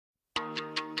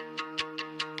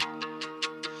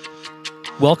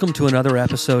Welcome to another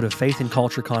episode of Faith and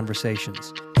Culture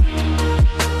Conversations.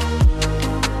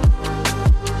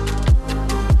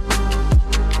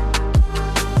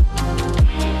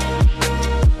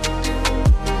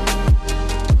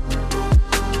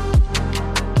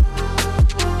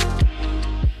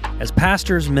 As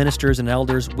pastors, ministers, and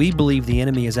elders, we believe the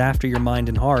enemy is after your mind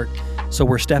and heart, so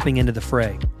we're stepping into the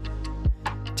fray.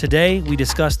 Today, we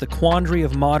discuss the quandary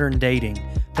of modern dating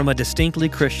from a distinctly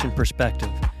Christian perspective,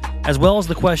 as well as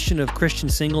the question of Christian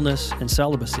singleness and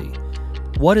celibacy.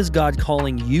 What is God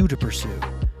calling you to pursue?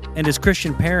 And as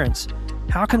Christian parents,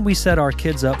 how can we set our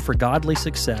kids up for godly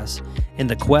success in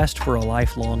the quest for a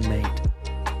lifelong mate?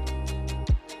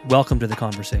 Welcome to the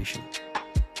conversation.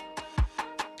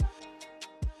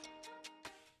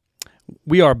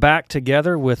 We are back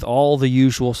together with all the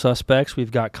usual suspects.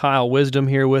 We've got Kyle Wisdom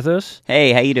here with us.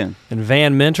 Hey, how you doing? And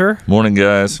Van Minter. Morning,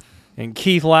 guys. And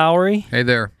Keith Lowry. Hey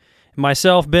there.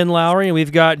 Myself, Ben Lowry, and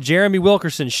we've got Jeremy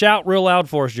Wilkerson. Shout real loud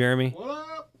for us, Jeremy. What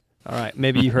up? All right,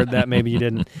 maybe you heard that, maybe you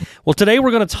didn't. Well, today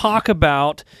we're going to talk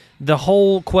about the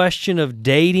whole question of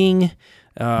dating,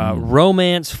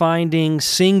 romance finding,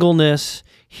 singleness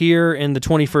here in the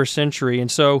 21st century.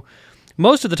 And so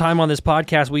most of the time on this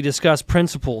podcast, we discuss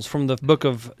principles from the book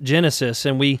of Genesis,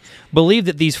 and we believe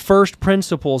that these first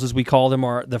principles, as we call them,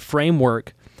 are the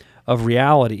framework of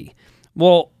reality.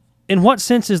 Well, in what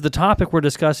sense is the topic we're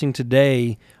discussing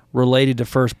today related to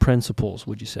first principles,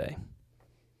 would you say?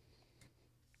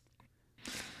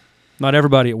 Not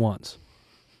everybody at once.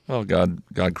 Well, God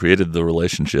created the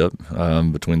relationship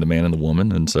between the man and the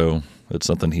woman, and so it's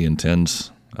something He intends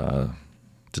to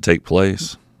take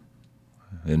place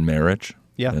in marriage.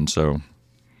 Yeah. And so...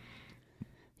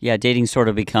 Yeah, dating sort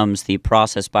of becomes the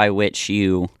process by which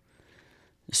you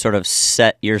sort of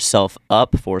set yourself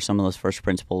up for some of those first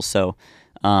principles. So,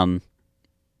 in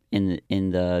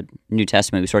the New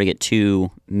Testament, we sort of get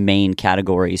two main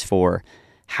categories for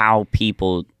how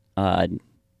people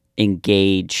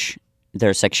engage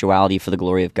their sexuality for the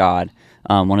glory of God.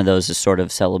 One of those is sort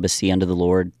of celibacy unto the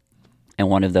Lord, and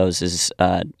one of those is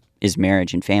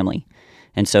marriage and family.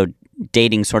 And so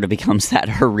dating sort of becomes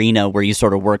that arena where you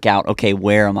sort of work out, okay,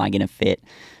 where am I going to fit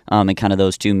in kind of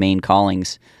those two main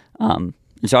callings.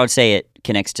 And so I would say it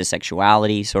connects to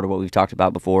sexuality, sort of what we've talked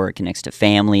about before. It connects to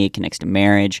family. It connects to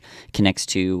marriage. It connects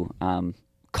to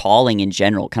calling in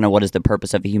general, kind of what is the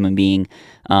purpose of a human being,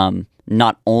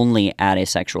 not only at a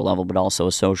sexual level, but also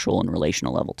a social and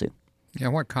relational level too. Yeah,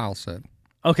 what Kyle said.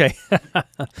 Okay.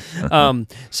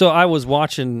 So I was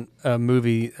watching a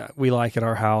movie we like at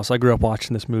our house. I grew up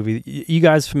watching this movie. You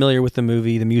guys familiar with the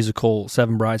movie, the musical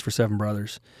Seven Brides for Seven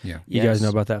Brothers? Yeah. You guys know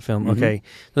about that film? Mm-hmm. Okay.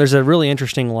 There's a really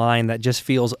interesting line that just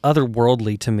feels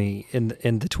otherworldly to me in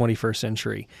the 21st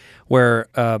century, where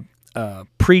a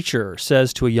preacher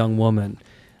says to a young woman,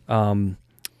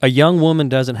 a young woman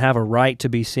doesn't have a right to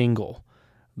be single.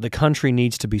 The country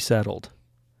needs to be settled.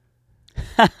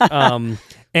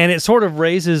 And it sort of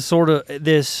raises sort of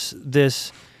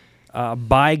this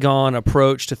bygone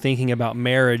approach to thinking about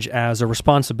marriage as a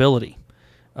responsibility.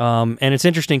 And it's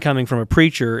interesting coming from a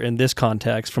preacher in this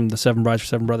context, from the Seven Brides for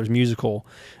Seven Brothers musical,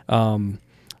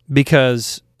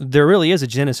 because there really is a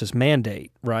Genesis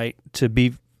mandate, right, to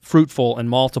be fruitful and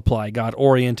multiply. God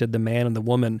oriented the man and the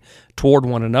woman toward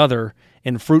one another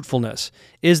in fruitfulness.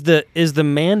 Is the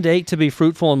mandate to be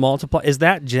fruitful and multiply, is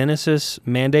that Genesis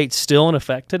mandate still in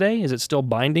effect today? Is it still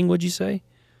binding, would you say?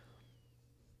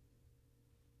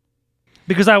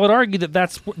 Because I would argue that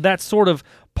that's sort of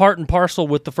part and parcel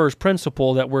with the first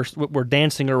principle that we're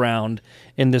dancing around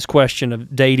in this question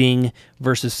of dating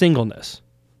versus singleness.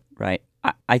 Right.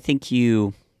 I think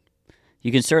you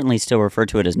can certainly still refer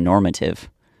to it as normative.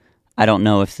 I don't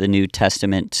know if the New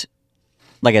Testament,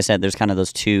 like I said, there's kind of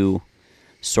those two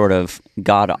sort of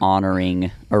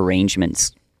God-honoring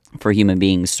arrangements for human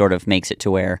beings sort of makes it to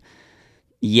where,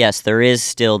 yes, there is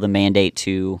still the mandate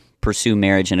to pursue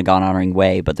marriage in a God-honoring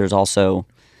way, but there's also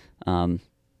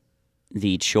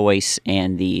the choice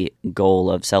and the goal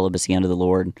of celibacy unto the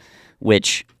Lord,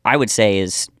 which I would say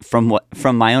is, from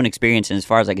my own experience and as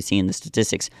far as I can see in the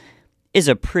statistics, is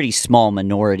a pretty small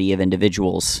minority of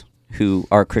individuals who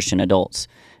are Christian adults.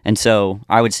 And so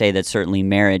I would say that certainly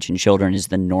marriage and children is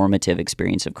the normative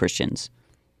experience of Christians.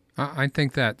 I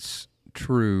think that's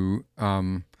true.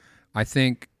 I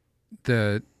think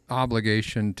the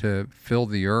obligation to fill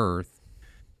the earth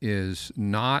is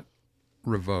not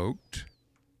revoked.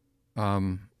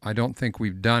 I don't think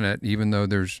we've done it, even though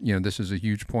there's, this is a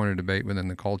huge point of debate within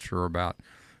the culture about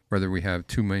whether we have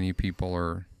too many people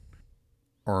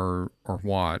or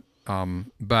what.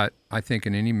 But I think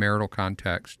in any marital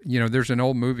context, there's an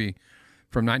old movie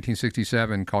from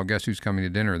 1967 called Guess Who's Coming to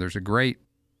Dinner. There's a great,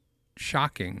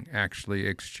 shocking, actually,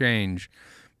 exchange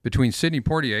between Sidney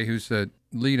Poitier, who's the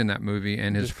lead in that movie,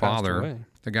 and his Just passed father, away.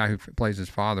 the guy who plays his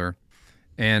father.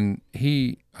 And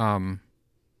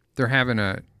they're having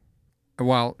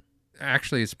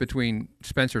actually it's between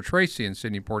Spencer Tracy and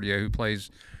Sidney Poitier, who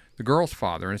plays the girl's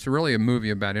father. And it's really a movie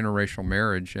about interracial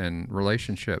marriage and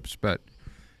relationships. But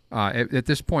at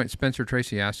this point, Spencer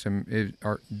Tracy asks him,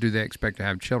 do they expect to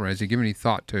have children? Has he given any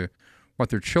thought to what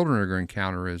their children are going to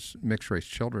encounter as mixed-race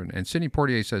children? And Sidney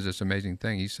Poitier says this amazing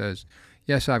thing. He says,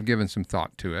 yes, I've given some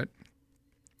thought to it.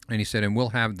 And he said, and we'll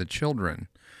have the children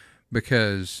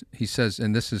because, he says,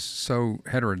 and this is so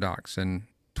heterodox in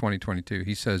 2022,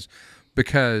 he says,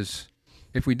 because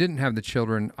if we didn't have the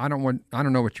children, I don't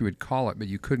know what you would call it, but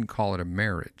you couldn't call it a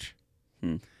marriage.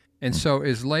 And so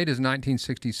as late as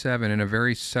 1967, in a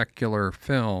very secular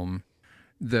film,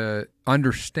 the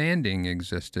understanding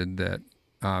existed that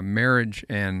marriage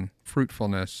and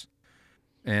fruitfulness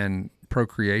and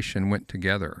procreation went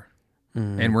together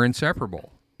and were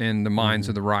inseparable in the minds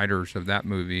of the writers of that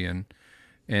movie and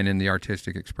in the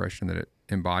artistic expression that it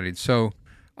embodied. So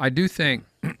I do think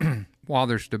while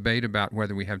there's debate about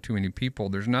whether we have too many people,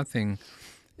 there's nothing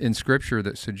in Scripture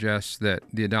that suggests that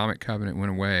the Adamic covenant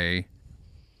went away,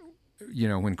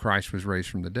 when Christ was raised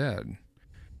from the dead.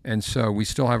 And so we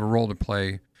still have a role to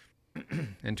play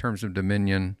in terms of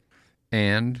dominion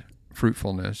and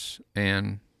fruitfulness,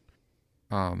 and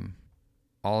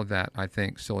all of that, I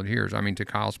think, still adheres. I mean, to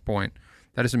Kyle's point,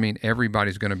 that doesn't mean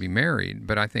everybody's going to be married,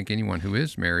 but I think anyone who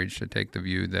is married should take the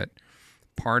view that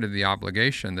part of the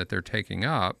obligation that they're taking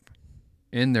up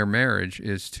in their marriage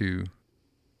is to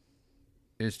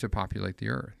populate the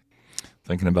earth.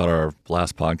 Thinking about our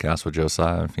last podcast with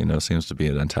Josiah, seems to be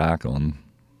an attack on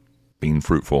being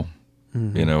fruitful,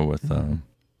 with the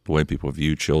way people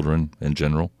view children in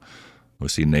general. We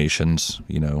see nations,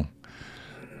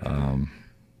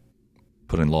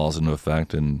 putting laws into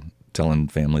effect and telling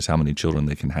families how many children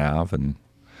they can have, and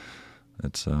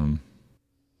it's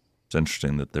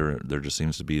interesting that there just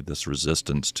seems to be this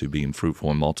resistance to being fruitful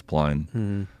and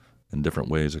multiplying in different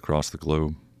ways across the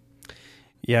globe.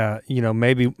 Yeah,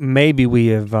 maybe we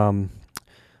have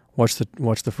what's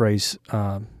the phrase?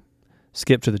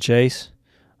 Skip to the chase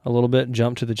a little bit,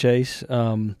 jump to the chase.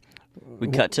 We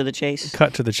cut to the chase.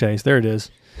 Cut to the chase. There it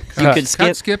is. You could skip,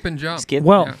 Cut, skip, and jump. Skip.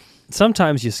 Well,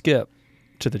 sometimes you skip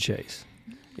to the chase.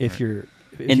 If in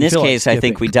you this feel like case, I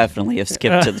think we definitely have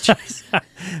skipped to the chase.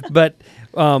 But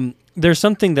there's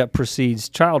something that precedes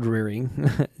childbearing,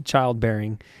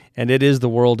 and it is the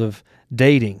world of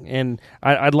dating. And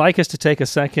I'd like us to take a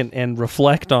second and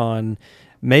reflect on,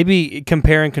 maybe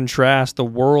compare and contrast the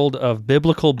world of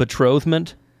biblical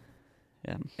betrothment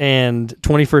and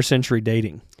 21st century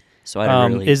dating. So I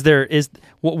don't really.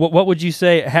 What would you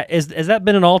say? Has that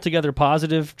been an altogether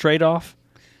positive trade-off?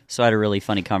 So I had a really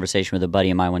funny conversation with a buddy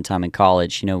of mine one time in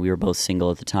college. We were both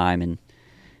single at the time, and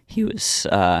he was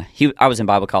I was in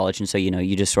Bible college, and so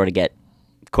you just sort of get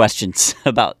questions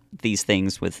about these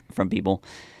things from people.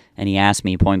 And he asked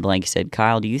me point blank. He said,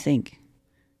 "Kyle, do you think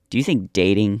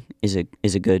dating is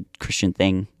a good Christian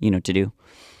thing to do?"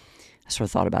 I sort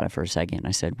of thought about it for a second.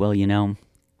 I said, "Well,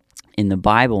 in the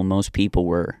Bible, most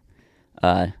people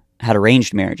had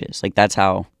arranged marriages. Like that's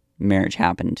how marriage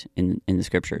happened in the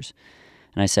Scriptures."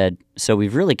 And I said, so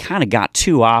we've really kind of got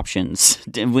two options.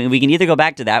 We can either go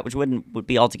back to that, which would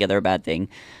be altogether a bad thing,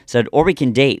 or we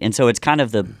can date. And so it's kind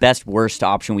of the worst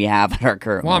option we have at our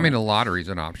current moment. I mean, a lottery's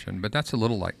an option, but that's a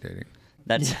little like dating.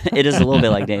 It is a little bit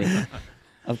like dating.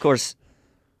 Of course,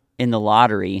 in the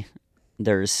lottery,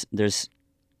 there's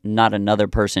not another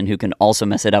person who can also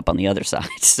mess it up on the other side.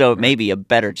 So it may be a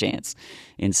better chance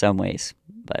in some ways,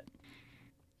 but...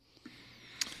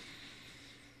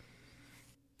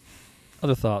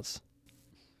 Other thoughts?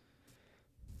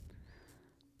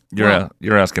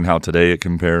 You're asking how today it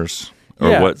compares,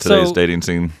 or what today's dating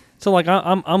scene. So, like,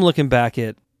 I'm looking back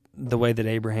at the way that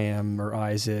Abraham or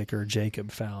Isaac or Jacob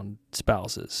found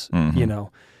spouses.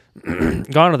 Mm-hmm.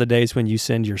 Gone are the days when you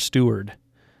send your steward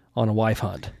on a wife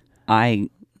hunt. I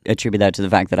attribute that to the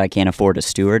fact that I can't afford a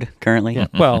steward currently. Yeah.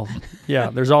 Well,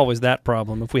 yeah, there's always that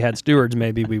problem. If we had stewards,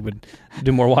 maybe we would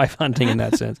do more wife hunting in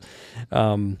that sense.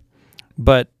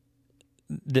 But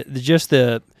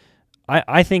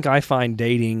I think I find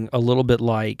dating a little bit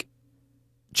like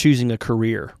choosing a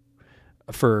career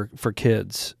for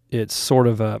kids. It's sort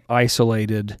of a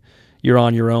isolated, you're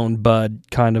on your own, bud,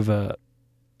 kind of a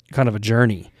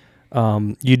journey.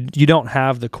 You don't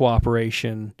have the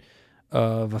cooperation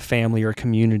of a family or a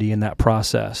community in that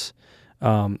process.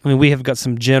 We have got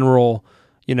some general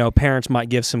parents might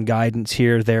give some guidance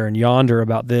here, there, and yonder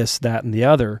about this, that, and the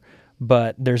other,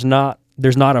 but there's not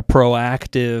a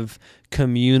proactive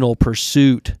communal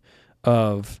pursuit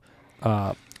of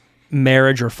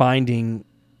marriage or finding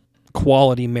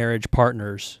quality marriage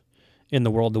partners in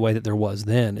the world the way that there was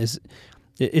then. Is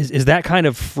that kind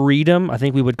of freedom? I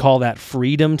think we would call that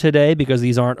freedom today because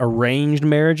these aren't arranged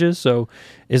marriages. So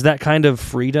is that kind of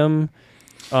freedom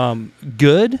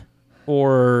good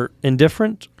or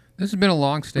indifferent? This has been a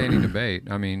long-standing debate.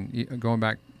 I mean, going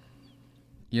back,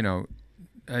 to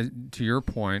your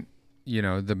point,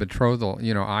 the betrothal,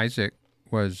 Isaac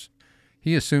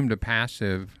he assumed a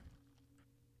passive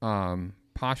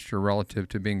posture relative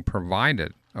to being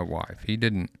provided a wife. He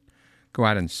didn't go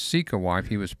out and seek a wife.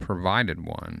 He was provided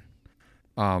one.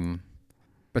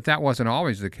 But that wasn't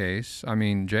always the case. I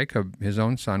mean, Jacob, his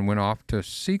own son, went off to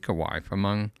seek a wife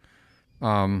among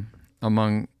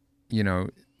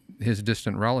his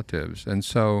distant relatives. And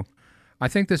so I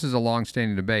think this is a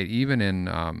long-standing debate. Even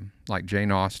in like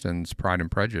Jane Austen's Pride and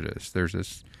Prejudice, there's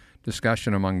this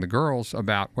discussion among the girls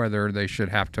about whether they should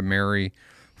have to marry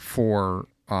for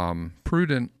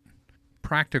prudent,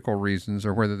 practical reasons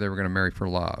or whether they were going to marry for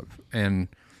love. And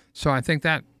so I think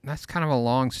that's kind of a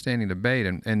long-standing debate.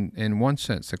 And in one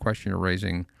sense, the question you're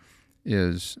raising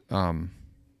is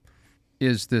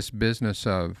this business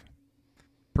of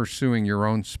pursuing your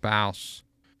own spouse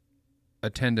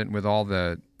attendant with all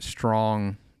the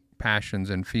strong passions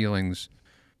and feelings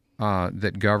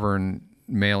that govern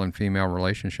male and female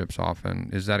relationships often,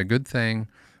 is that a good thing,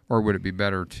 or would it be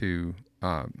better to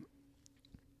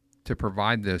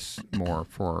provide this more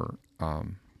for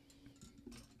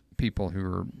people who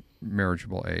are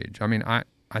marriageable age? I mean, I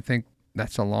think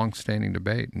that's a long-standing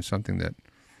debate and something that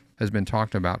has been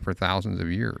talked about for thousands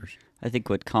of years. I think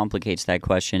what complicates that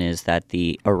question is that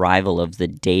the arrival of the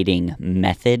dating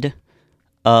method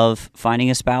of finding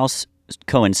a spouse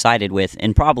coincided with,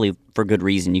 and probably for good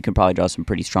reason, you can probably draw some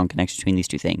pretty strong connections between these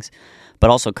two things, but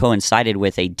also coincided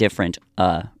with a different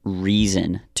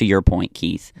reason, to your point,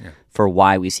 Keith, for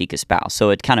why we seek a spouse. So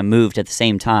it kind of moved at the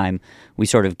same time. We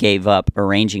sort of gave up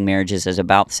arranging marriages as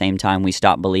about the same time we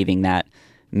stopped believing that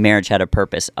marriage had a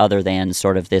purpose other than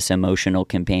sort of this emotional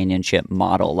companionship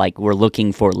model, like we're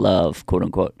looking for love, quote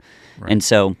unquote. Right. And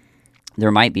so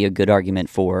there might be a good argument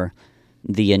for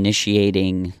the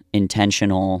initiating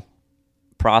intentional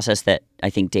process that I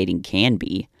think dating can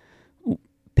be,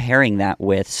 pairing that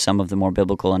with some of the more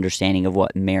biblical understanding of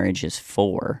what marriage is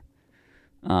for.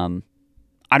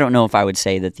 I don't know if I would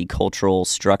say that the cultural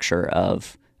structure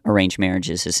of arranged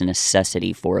marriages is a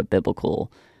necessity for a biblical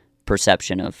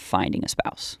perception of finding a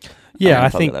spouse. Yeah, I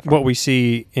think what we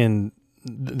see in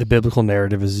the biblical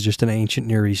narrative is just an ancient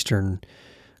Near Eastern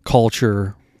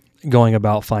culture going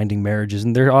about finding marriages.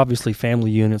 And there obviously family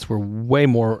units were way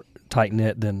more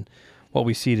tight-knit than what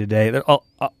we see today.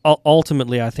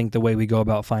 Ultimately, I think the way we go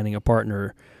about finding a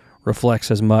partner reflects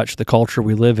as much the culture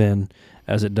we live in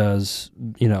as it does,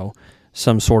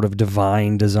 some sort of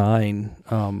divine design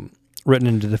written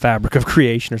into the fabric of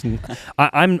creation or something.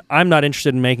 I'm not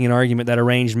interested in making an argument that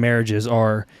arranged marriages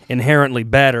are inherently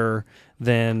better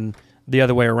than the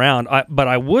other way around. But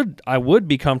I would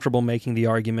be comfortable making the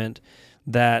argument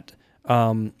that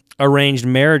arranged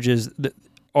marriages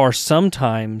are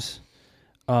sometimes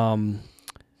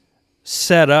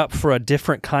set up for a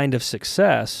different kind of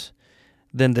success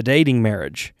than the dating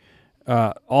marriage.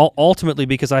 Ultimately,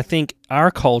 because I think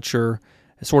our culture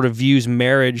sort of views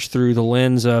marriage through the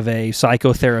lens of a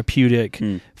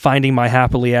psychotherapeutic, finding my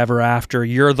happily ever after,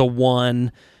 you're the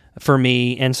one for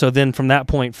me. And so then from that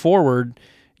point forward,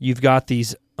 you've got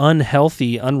these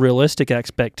unhealthy, unrealistic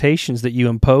expectations that you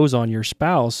impose on your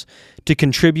spouse to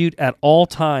contribute at all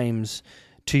times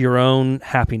to your own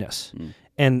happiness.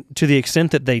 And to the extent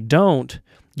that they don't,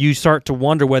 you start to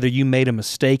wonder whether you made a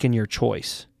mistake in your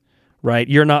choice, right?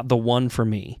 You're not the one for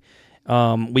me.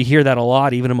 We hear that a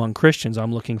lot, even among Christians.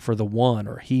 I'm looking for the one,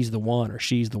 or he's the one, or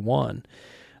she's the one.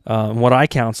 What I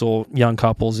counsel young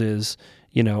couples is,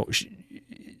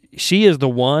 she is the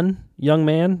one, young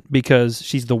man, because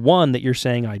she's the one that you're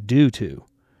saying I do to.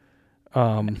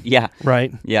 Yeah.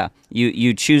 Right? Yeah.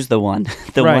 You choose the one.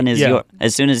 The one is your.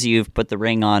 As soon as you've put the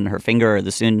ring on her finger, or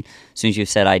as soon as you've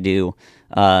said I do,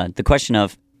 the question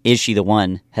of is she the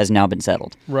one has now been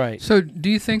settled. Right. So do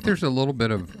you think there's a little bit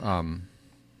of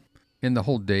in the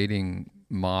whole dating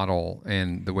model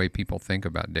and the way people think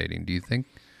about dating, do you think,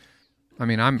 I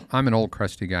mean, I'm an old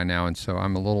crusty guy now, and so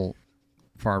I'm a little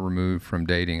far removed from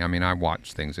dating. I mean, I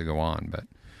watch things that go on, but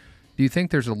do you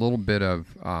think there's a little bit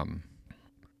of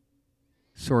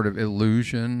sort of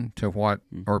illusion to what,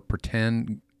 or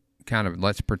pretend kind of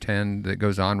let's pretend that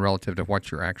goes on relative to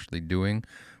what you're actually doing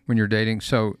when you're dating.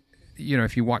 So,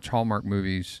 if you watch Hallmark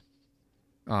movies,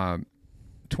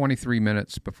 23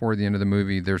 minutes before the end of the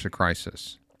movie, there's a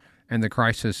crisis. And the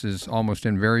crisis is almost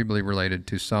invariably related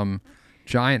to some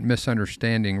giant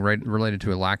misunderstanding related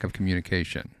to a lack of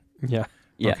communication. Yeah.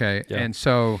 Okay. Yeah.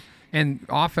 And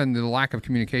often the lack of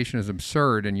communication is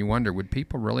absurd, and you wonder, would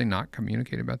people really not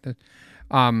communicate about this?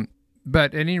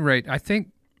 But at any rate,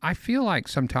 I feel like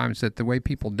sometimes that the way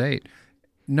people date,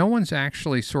 no one's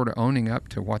actually sort of owning up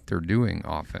to what they're doing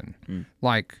often.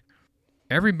 Like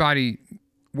everybody,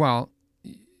 well,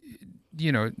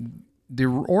 the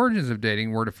origins of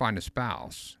dating were to find a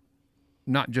spouse,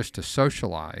 not just to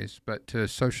socialize, but to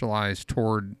socialize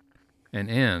toward an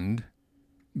end.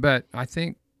 But I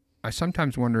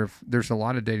sometimes wonder if there's a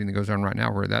lot of dating that goes on right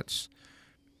now where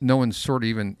no one's sort of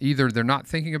even, either they're not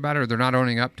thinking about it or they're not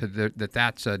owning up to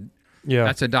that's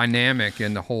a dynamic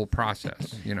in the whole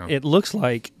process. It looks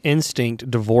like instinct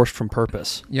divorced from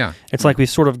purpose. Yeah. It's like we've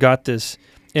sort of got this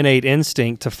innate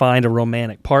instinct to find a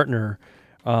romantic partner,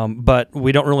 but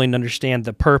we don't really understand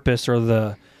the purpose or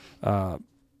the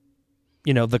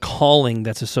calling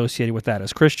that's associated with that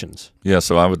as Christians. Yeah,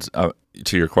 so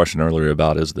to your question earlier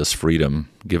about is this freedom,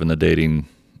 given the dating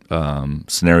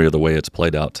scenario the way it's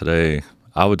played out today,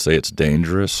 I would say it's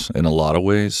dangerous in a lot of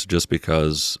ways, just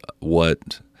because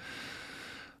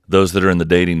those that are in the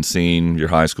dating scene, your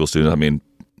high school students, I mean,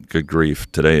 good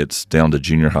grief, today it's down to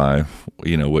junior high,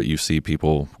 what you see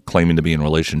people claiming to be in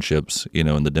relationships,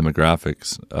 and the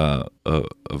demographics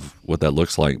of what that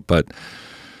looks like. But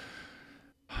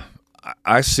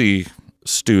I see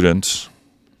students,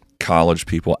 college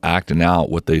people acting out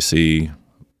what they see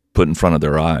put in front of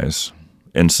their eyes.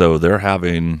 And so they're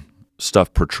having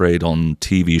stuff portrayed on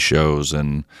TV shows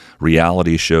and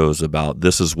reality shows about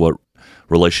this is what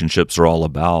relationships are all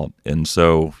about. And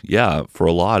so, yeah, for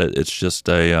a lot, it's just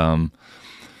dating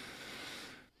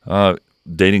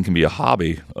can be a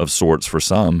hobby of sorts for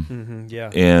some. Mm-hmm,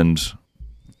 yeah. And,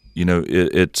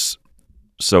 it's,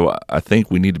 so I think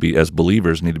we need to be, as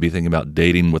believers, need to be thinking about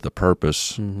dating with a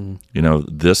purpose. Mm-hmm.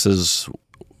 This is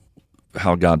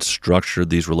how God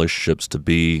structured these relationships to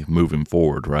be moving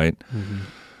forward, right? Mm-hmm.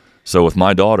 So with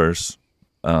my daughters,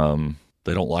 they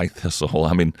don't like this whole,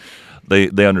 I mean,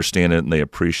 they understand it and they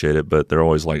appreciate it, but they're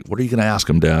always like, what are you going to ask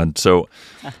them, Dad? So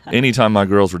anytime my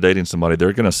girls were dating somebody,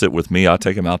 they're going to sit with me. I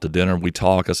take them out to dinner. We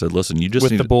talk. I said, listen, you just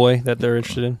with need the boy that they're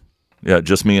interested in? Yeah,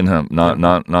 just me and him. Not.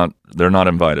 They're not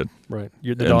invited. Right.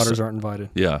 The daughters aren't invited.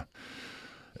 Yeah.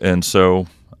 And so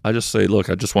I just say, look,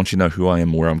 I just want you to know who I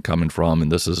am, where I'm coming from,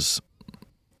 and this is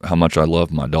how much I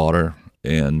love my daughter.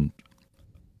 And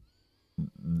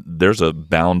there's a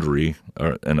boundary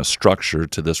and a structure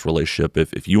to this relationship.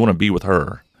 If you want to be with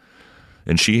her,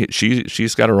 and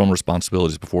she's got her own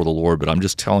responsibilities before the Lord, but I'm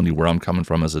just telling you where I'm coming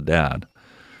from as a dad.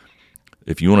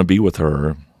 If you want to be with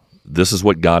her, this is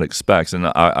what God expects. And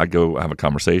I go have a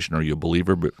conversation. Are you a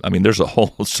believer? But I mean, there's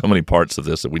so many parts of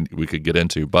this that we could get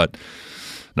into. But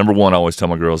number one, I always tell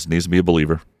my girls, it needs to be a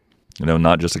believer.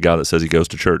 Not just a guy that says he goes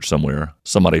to church somewhere.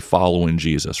 Somebody following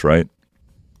Jesus, right?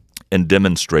 And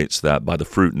demonstrates that by the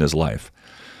fruit in his life.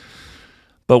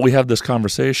 But we have this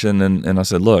conversation, and I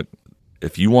said, look,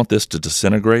 if you want this to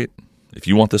disintegrate, if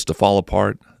you want this to fall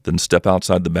apart, then step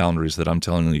outside the boundaries that I'm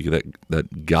telling you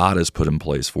that God has put in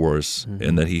place for us, mm-hmm.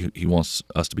 and that He wants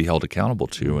us to be held accountable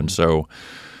to. Mm-hmm. And so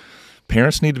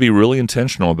parents need to be really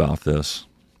intentional about this.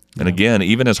 And again,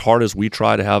 even as hard as we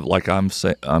try to have, like I'm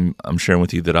sharing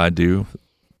with you that I do,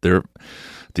 at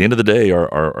the end of the day,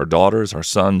 our daughters, our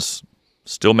sons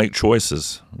still make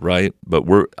choices, right? But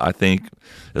I think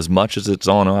as much as it's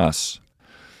on us,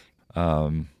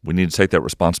 we need to take that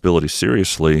responsibility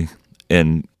seriously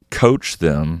and coach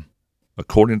them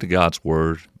according to God's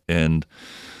word, and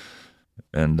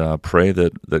pray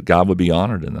that God would be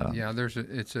honored in that. Yeah,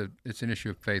 it's an issue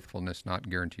of faithfulness, not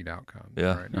guaranteed outcome.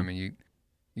 Yeah, right? I mean,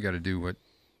 you got to do what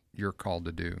you're called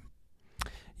to do.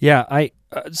 Yeah,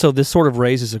 so this sort of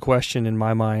raises a question in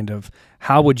my mind of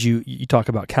how would you talk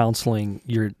about counseling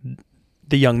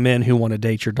the young men who want to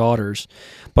date your daughters,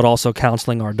 but also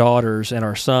counseling our daughters and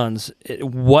our sons.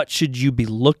 What should you be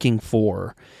looking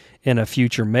for in a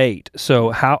future mate? So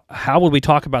how would we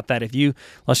talk about that if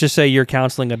let's just say you're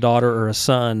counseling a daughter or a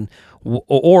son,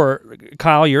 or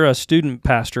Kyle, you're a student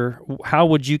pastor. How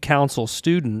would you counsel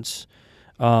students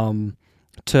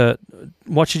to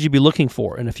what should you be looking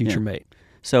for in a future mate?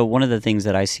 So one of the things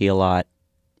that I see a lot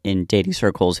in dating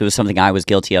circles, it was something I was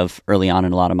guilty of early on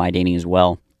in a lot of my dating as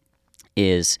well,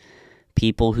 is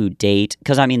people who date,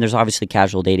 because I mean, there's obviously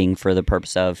casual dating for the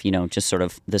purpose of, just sort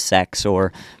of the sex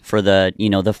or for the,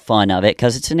 the fun of it,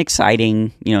 because it's an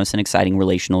exciting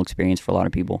relational experience for a lot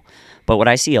of people. But what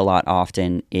I see a lot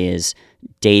often is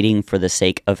dating for the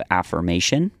sake of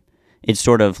affirmation. It's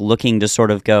sort of looking to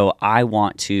sort of go, I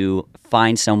want to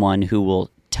find someone who will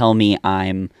tell me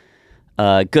I'm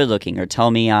good looking, or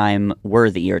tell me I'm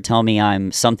worthy, or tell me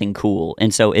I'm something cool.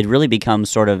 And so it really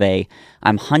becomes sort of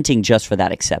I'm hunting just for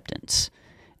that acceptance.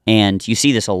 And you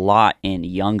see this a lot in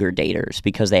younger daters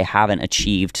because they haven't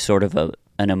achieved sort of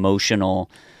an emotional,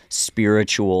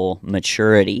 spiritual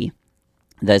maturity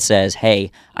that says,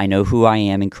 hey, I know who I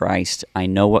am in Christ. I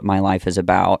know what my life is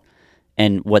about.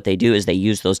 And what they do is they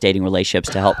use those dating relationships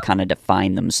to help kind of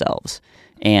define themselves.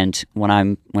 And when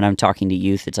I'm talking to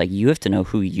youth, it's like you have to know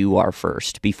who you are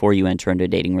first before you enter into a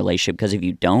dating relationship, because if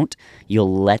you don't,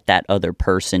 you'll let that other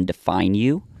person define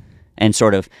you and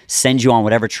sort of send you on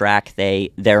whatever track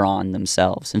they're on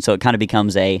themselves. And so it kind of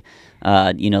becomes the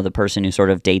person who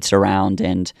sort of dates around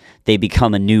and they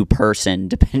become a new person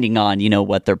depending on,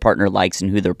 what their partner likes and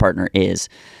who their partner is.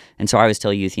 And so I always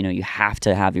tell youth, you have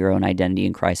to have your own identity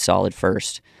in Christ solid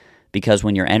first. Because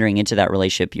when you're entering into that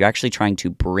relationship, you're actually trying to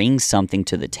bring something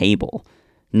to the table,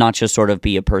 not just sort of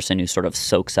be a person who sort of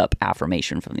soaks up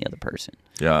affirmation from the other person.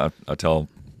 Yeah, I tell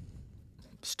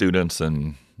students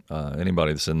and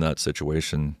anybody that's in that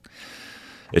situation,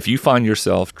 if you find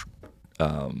yourself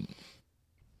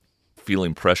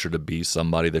feeling pressure to be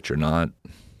somebody that you're not,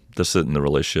 this isn't the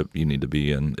relationship you need to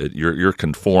be in. You're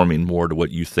conforming more to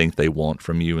what you think they want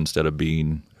from you instead of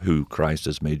being who Christ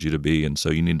has made you to be, and so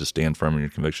you need to stand firm in your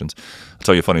convictions. I'll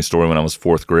tell you a funny story. When I was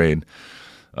fourth grade,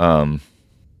 there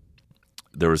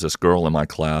was this girl in my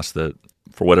class that,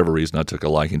 for whatever reason, I took a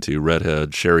liking to.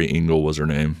 Redhead, Sherry Engel was her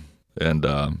name, and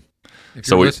if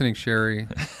you're listening, Sherry,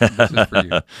 this is for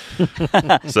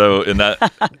you. So in that,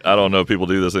 I don't know if people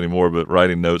do this anymore, but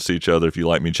writing notes to each other, if you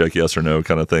like me, check yes or no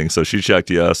kind of thing. So she checked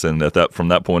yes, and from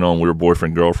that point on, we were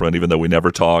boyfriend, girlfriend, even though we never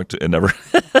talked and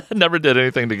never did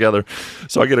anything together.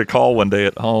 So I get a call one day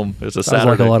at home. It's a Saturday.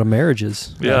 Sounds like a lot of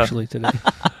marriages, actually, today.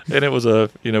 And it was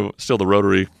still the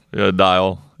rotary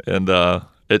dial. And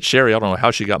it's Sherry. I don't know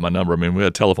how she got my number. I mean, we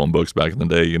had telephone books back in the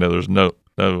day. There's no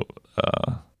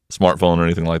smartphone or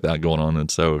anything like that going on.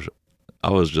 And so I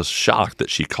was just shocked that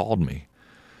she called me.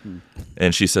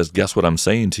 And she says, guess what I'm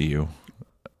saying to you?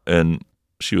 And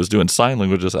she was doing sign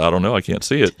language. I don't know. I can't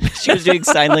see it. She was doing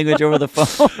sign language over the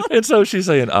phone. And so she's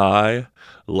saying, I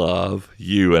love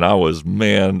you. And I was,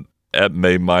 man, that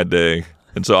made my day.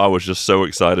 And so I was just so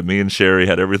excited. Me and Sherry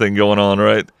had everything going on,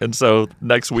 right? And so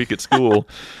next week at school,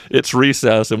 it's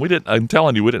recess, and I'm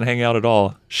telling you, we didn't hang out at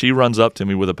all. She runs up to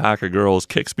me with a pack of girls,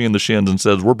 kicks me in the shins, and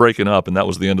says, we're breaking up, and that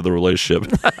was the end of the relationship.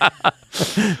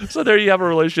 So there you have a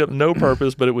relationship, no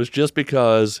purpose, but it was just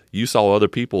because you saw other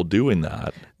people doing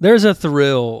that. There's a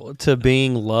thrill to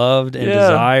being loved and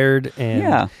desired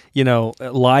and,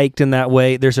 liked in that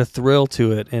way. There's a thrill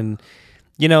to it, and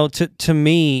to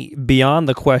me, beyond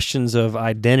the questions of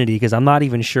identity, because I'm not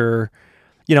even sure,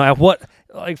 at what,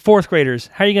 like fourth graders,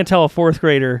 how are you going to tell a fourth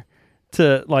grader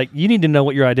to, you need to know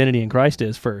what your identity in Christ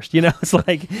is first. It's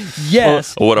like,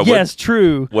 yes,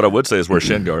 true. What I would say is wear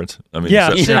shin guards. I mean,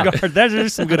 shin guard.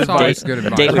 That's some good advice.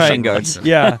 Date with shin guards.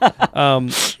 Yeah.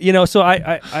 So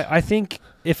I think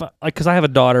because I have a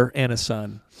daughter and a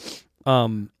son,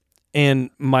 and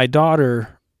my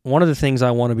daughter, one of the things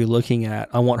I want to be looking at,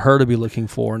 I want her to be looking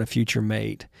for in a future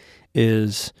mate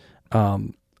is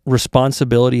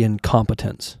responsibility and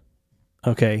competence.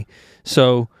 Okay.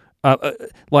 So,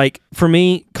 for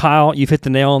me, Kyle, you've hit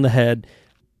the nail on the head.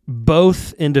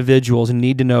 Both individuals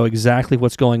need to know exactly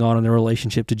what's going on in their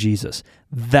relationship to Jesus.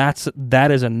 That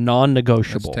is a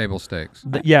non-negotiable. That's table stakes.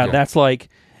 That's like,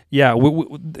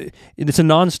 it's a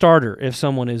non-starter if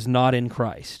someone is not in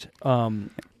Christ.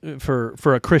 For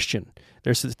a Christian,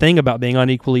 there's this thing about being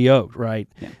unequally yoked, right?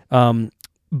 Yeah.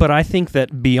 But I think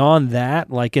that beyond that,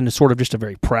 in a sort of just a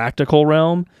very practical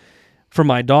realm, for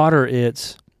my daughter,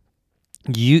 it's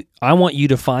I want you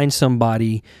to find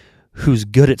somebody who's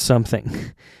good at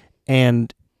something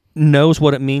and knows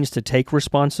what it means to take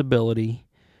responsibility,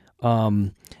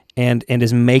 and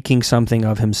is making something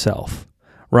of himself,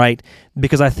 right?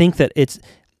 Because I think that it's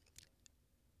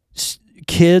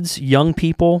kids, young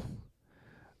people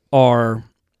are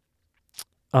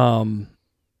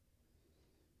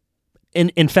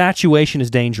infatuation is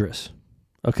dangerous.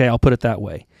 Okay, I'll put it that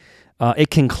way.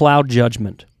 It can cloud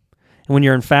judgment. And when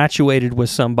you're infatuated with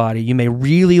somebody, you may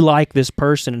really like this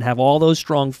person and have all those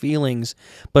strong feelings,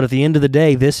 but at the end of the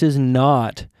day, this is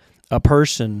not a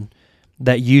person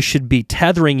that you should be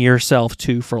tethering yourself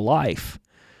to for life.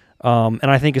 And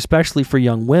I think especially for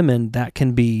young women, that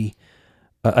can be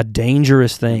a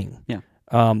dangerous thing. Yeah.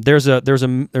 There's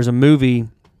a movie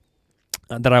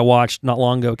that I watched not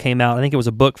long ago, came out. I think it was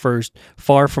a book first,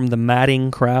 Far from the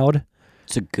Madding Crowd.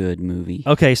 It's a good movie.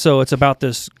 Okay, so it's about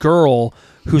this girl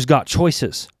who's got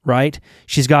choices, right?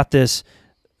 She's got this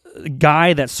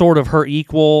guy that's sort of her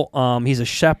equal. He's a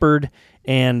shepherd,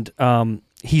 and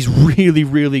he's really,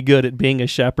 really good at being a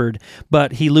shepherd,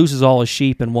 but he loses all his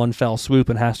sheep in one fell swoop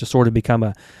and has to sort of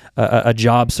become a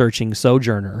job-searching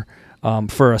sojourner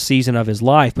for a season of his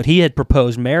life. But he had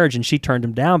proposed marriage, and she turned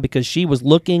him down because she was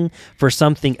looking for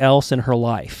something else in her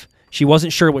life. She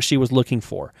wasn't sure what she was looking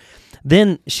for.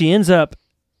 Then she ends up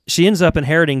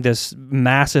inheriting this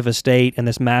massive estate and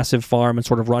this massive farm and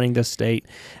sort of running this estate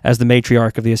as the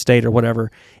matriarch of the estate or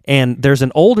whatever. And there's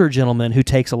an older gentleman who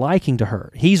takes a liking to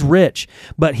her. He's rich,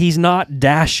 but he's not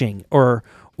dashing or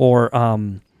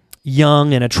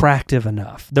young and attractive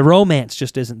enough. The romance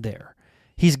just isn't there.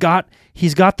 He's got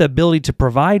the ability to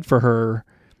provide for her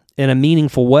in a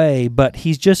meaningful way, but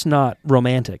he's just not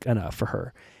romantic enough for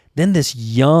her. Then this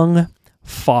young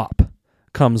fop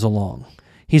comes along.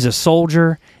 He's a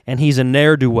soldier, and he's a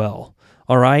ne'er-do-well,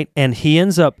 all right? And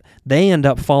they end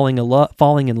up falling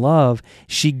in love.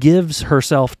 She gives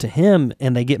herself to him,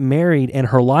 and they get married, and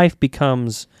her life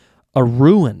becomes a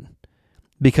ruin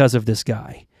because of this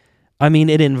guy. I mean,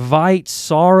 it invites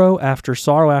sorrow after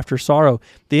sorrow after sorrow.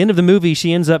 At the end of the movie,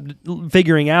 she ends up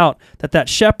figuring out that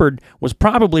shepherd was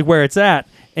probably where it's at,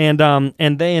 and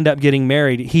they end up getting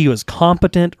married. He was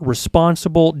competent,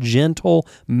 responsible, gentle,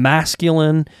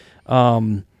 masculine,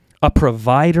 a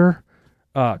provider,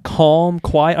 calm,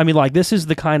 quiet. I mean, like, this is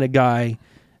the kind of guy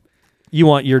you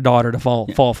want your daughter to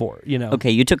fall for, you know? Okay,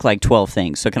 you took like 12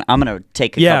 things, so I'm going to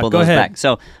take a couple of go those ahead. back.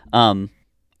 So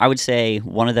I would say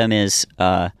one of them is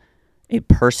a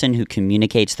person who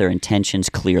communicates their intentions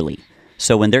clearly.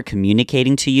 So when they're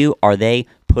communicating to you, are they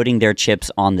putting their chips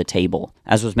on the table?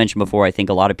 As was mentioned before, I think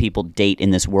a lot of people date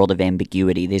in this world of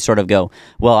ambiguity. They sort of go,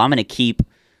 well, I'm going to keep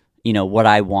what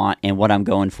I want and what I'm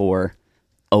going for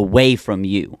away from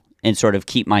you and sort of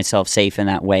keep myself safe in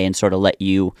that way and sort of let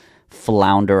you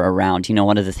flounder around.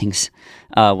 One of the things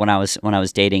when I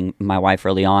was dating my wife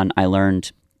early on, I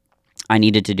learned I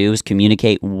needed to do is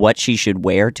communicate what she should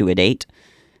wear to a date.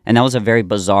 And that was a very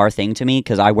bizarre thing to me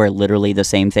because I wear literally the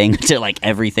same thing to like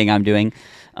everything I'm doing.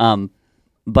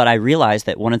 But I realized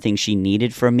that one of the things she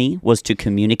needed from me was to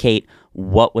communicate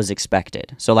what was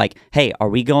expected. So like, hey, are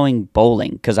we going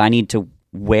bowling? Because I need to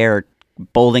wear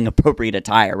bowling appropriate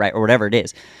attire, right? Or whatever it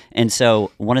is. And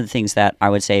so one of the things that I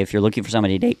would say, if you're looking for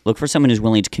somebody to date, look for someone who's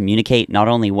willing to communicate not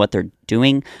only what they're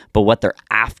doing, but what they're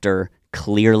after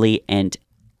clearly and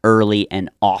early and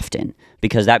often,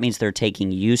 because that means they're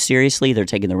taking you seriously, they're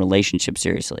taking the relationship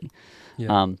seriously.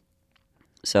 Yeah.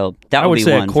 So that I would be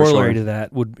say one a corollary for sure. to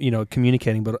that would,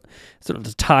 communicating, but sort of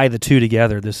to tie the two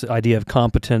together, this idea of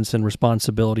competence and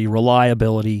responsibility,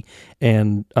 reliability,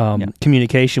 and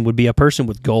communication would be a person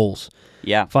with goals.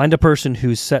 Yeah. Find a person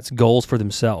who sets goals for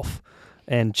themselves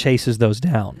and chases those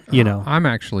down, I'm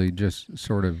actually just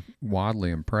sort of wildly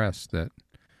impressed that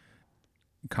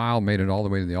Kyle made it all the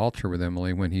way to the altar with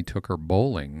Emily when he took her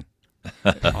bowling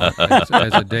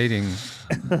as a dating.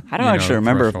 I don't actually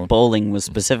remember threshold. if bowling was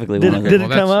specifically one of them. Did it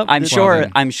come up? I'm Well,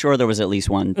 I'm sure there was at least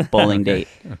one bowling date.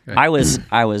 Okay. I was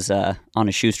on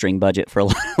a shoestring budget for a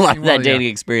lot of Well, that yeah. dating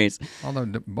experience. Although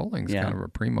bowling's Yeah. kind of a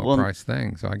primo Well, price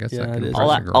thing, so I guess yeah, that it can is.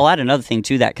 impress a girl. I'll add another thing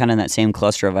to that, kind of in that same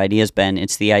cluster of ideas, Ben.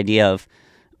 It's the idea of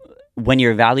when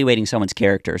you're evaluating someone's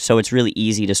character. So it's really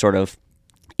easy to sort of,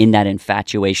 in that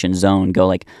infatuation zone, go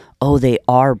like, oh, they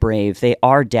are brave, they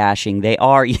are dashing, they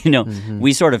are,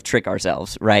 we sort of trick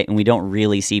ourselves, right? And we don't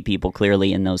really see people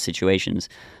clearly in those situations.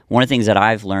 One of the things that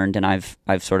I've learned, and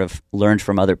I've sort of learned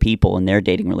from other people in their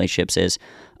dating relationships, is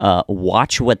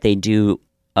watch what they do,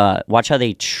 watch how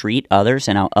they treat others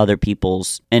and how other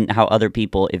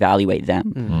people evaluate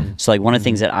them. So like one of the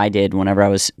things that I did whenever I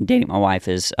was dating my wife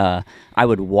is I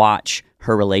would watch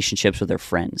her relationships with her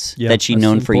friends Yeah, that she'd that's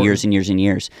known for important. years and years and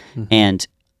years, and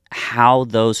how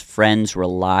those friends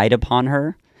relied upon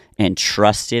her and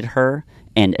trusted her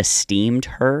and esteemed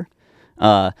her.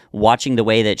 Watching the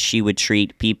way that she would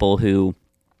treat people who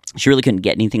she really couldn't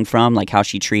get anything from, like how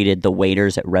she treated the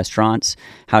waiters at restaurants,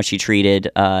 how she treated,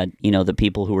 the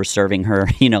people who were serving her,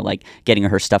 like getting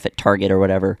her stuff at Target or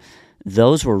whatever.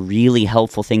 Those were really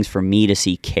helpful things for me to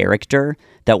see character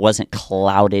that wasn't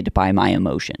clouded by my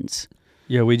emotions.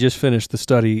 Yeah, we just finished the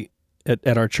study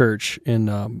at our church in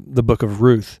the book of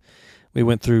Ruth. We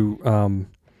went through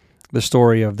the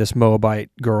story of this Moabite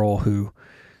girl who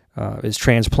is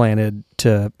transplanted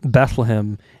to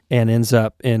Bethlehem and ends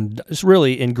up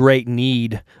really in great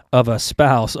need of a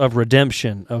spouse, of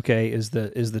redemption. Okay, is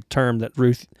the term that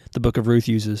the book of Ruth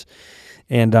uses,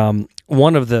 and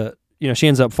one of the she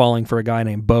ends up falling for a guy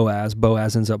named Boaz.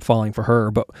 Boaz ends up falling for her,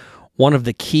 but one of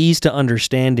the keys to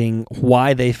understanding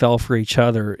why they fell for each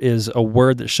other is a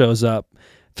word that shows up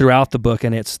throughout the book,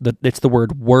 and it's the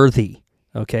word worthy.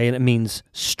 Okay, and it means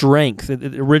strength. In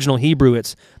the original Hebrew,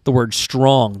 it's the word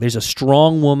strong. There's a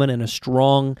strong woman and a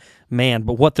strong man,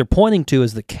 but what they're pointing to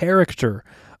is the character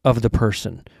of the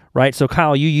person, right? So,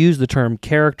 Kyle, you use the term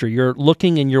character. You're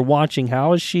looking and you're watching,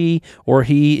 how is she or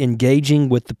he engaging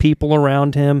with the people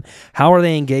around him? How are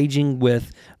they engaging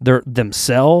with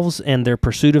themselves and their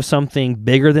pursuit of something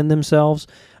bigger than themselves?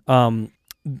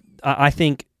 I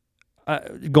think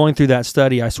going through that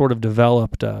study, I sort of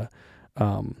developed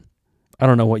I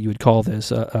don't know what you would call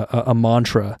this, a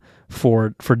mantra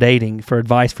for dating, for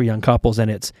advice for young couples,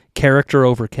 and it's character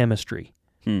over chemistry,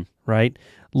 right?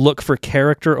 Look for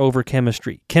character over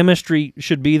chemistry. Chemistry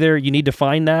should be there. You need to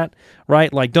find that,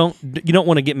 right? Like, you don't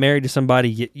want to get married to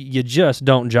somebody you just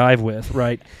don't jive with,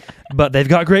 right? But they've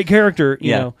got great character,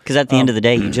 you know. Because at the end of the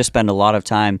day, you just spend a lot of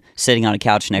time sitting on a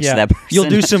couch next to that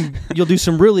person. You'll do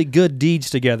some really good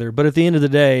deeds together, but at the end of the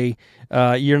day,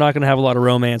 you're not going to have a lot of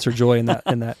romance or joy in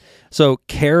that. So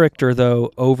character,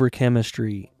 though, over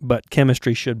chemistry, but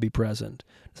chemistry should be present.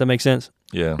 Does that make sense?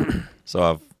 Yeah. So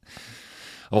I've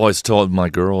always told my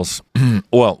girls,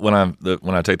 well, when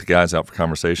I take the guys out for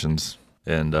conversations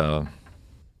and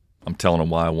I'm telling them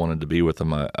why I wanted to be with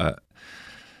them, I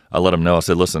let them know. I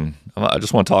said, listen, I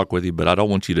just want to talk with you, but I don't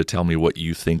want you to tell me what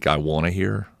you think I want to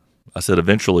hear. I said,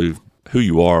 eventually, who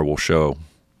you are will show.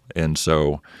 And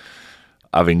so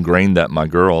I've ingrained that in my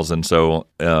girls. And so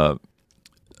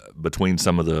between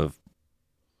some of the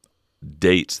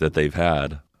dates that they've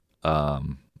had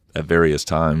at various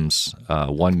times,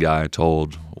 one guy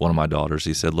told one of my daughters,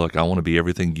 he said, look, I want to be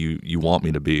everything you want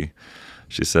me to be.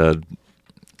 She said,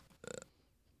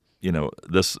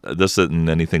 this isn't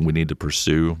anything we need to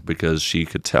pursue, because she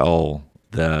could tell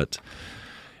that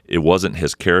it wasn't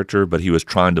his character, but he was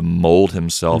trying to mold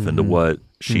himself into what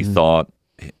she thought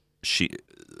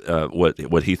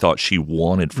what he thought she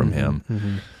wanted from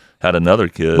him. Had another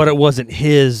kid, but it wasn't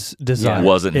his desire. It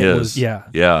wasn't his.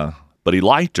 Yeah. But he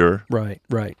liked her. Right.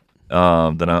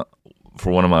 Then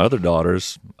for one of my other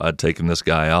daughters, I'd taken this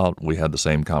guy out. We had the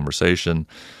same conversation.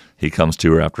 He comes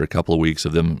to her after a couple of weeks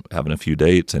of them having a few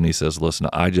dates, and he says, listen,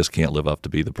 I just can't live up to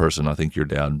be the person I think your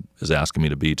dad is asking me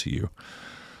to be to you.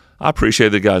 I appreciate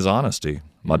the guy's honesty.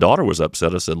 My daughter was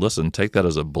upset. I said, listen, take that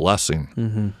as a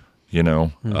blessing,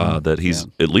 that he's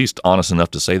at least honest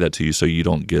enough to say that to you so you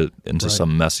don't get into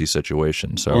some messy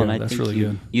situation. So well, that's really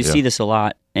good. You see this a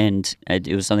lot, and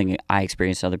it was something I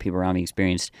experienced, other people around me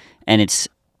experienced, and it's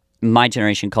my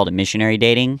generation called it missionary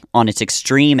dating. On its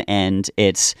extreme end,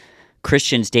 it's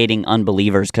Christians dating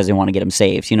unbelievers because they want to get them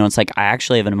saved. It's like, I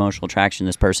actually have an emotional attraction to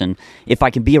this person. If I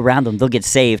can be around them, they'll get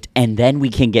saved, and then we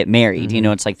can get married.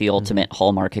 It's like the ultimate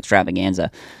Hallmark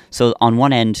extravaganza. So on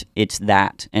one end, it's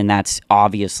that, and that's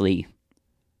obviously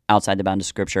outside the bounds of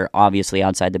Scripture, obviously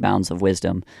outside the bounds of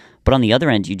wisdom. But on the other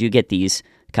end, you do get these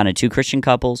kind of two Christian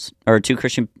couples, or two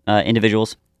Christian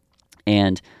individuals,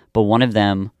 but one of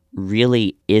them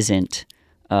really isn't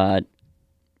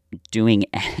doing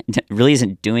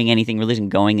anything, really isn't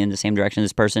going in the same direction as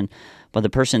this person, but the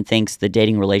person thinks the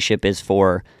dating relationship is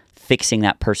for fixing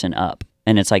that person up.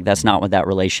 And it's like, that's not what that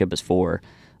relationship is for.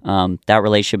 That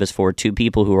relationship is for two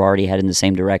people who are already headed in the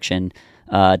same direction,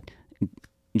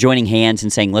 joining hands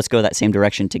and saying, let's go that same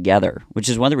direction together, which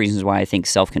is one of the reasons why I think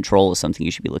self-control is something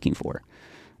you should be looking for.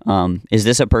 Is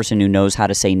this a person who knows how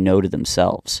to say no to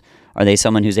themselves? Are they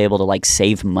someone who's able to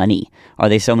save money? Are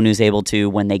they someone who's able to,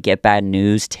 when they get bad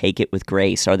news, take it with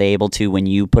grace? Are they able to, when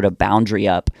you put a boundary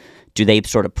up, do they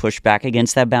sort of push back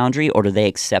against that boundary, or do they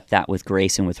accept that with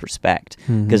grace and with respect?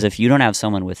 Because if you don't have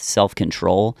someone with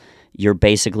self-control, you're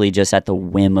basically just at the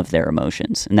whim of their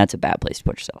emotions, and that's a bad place to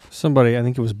put yourself. Somebody, I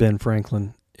think it was Ben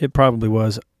Franklin, it probably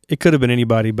was. It could have been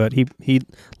anybody, but he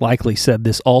likely said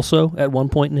this also at one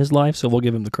point in his life, so we'll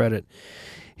give him the credit.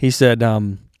 He said,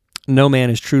 no man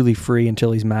is truly free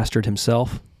until he's mastered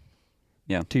himself.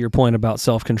 Yeah. To your point about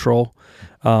self-control,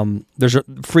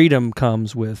 freedom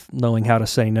comes with knowing how to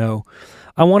say no.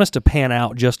 I want us to pan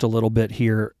out just a little bit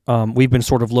here. We've been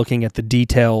sort of looking at the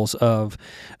details of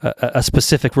a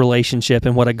specific relationship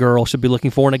and what a girl should be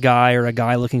looking for in a guy, or a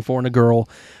guy looking for in a girl.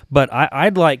 But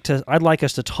I'd like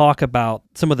us to talk about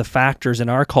some of the factors in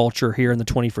our culture here in the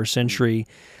 21st century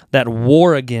that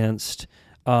war against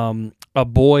a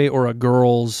boy or a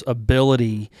girl's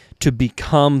ability to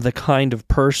become the kind of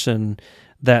person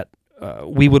that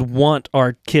we would want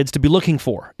our kids to be looking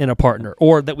for in a partner,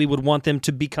 or that we would want them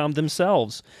to become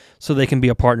themselves so they can be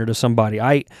a partner to somebody.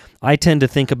 I tend to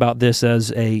think about this as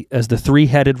the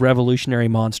three-headed revolutionary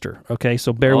monster. Okay,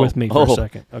 so bear with me for a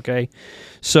second. Okay,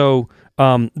 so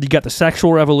you got the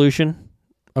sexual revolution.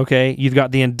 Okay, you've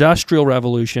got the industrial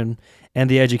revolution and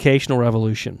the educational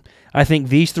revolution. I think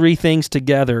these three things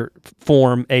together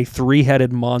form a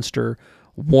three-headed monster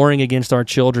warring against our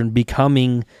children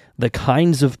becoming the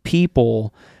kinds of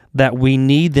people that we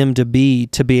need them to be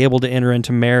able to enter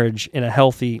into marriage in a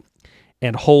healthy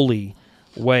and holy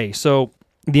way. So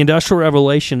the industrial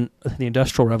revolution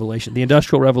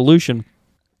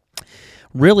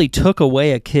really took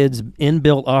away a kid's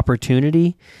inbuilt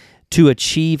opportunity to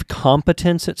achieve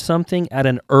competence at something at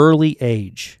an early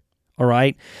age. All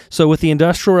right. So with the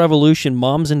Industrial Revolution,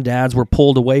 moms and dads were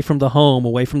pulled away from the home,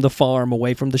 away from the farm,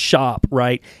 away from the shop,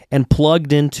 right, and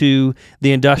plugged into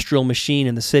the industrial machine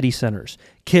in the city centers.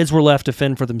 Kids were left to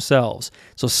fend for themselves.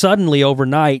 So suddenly,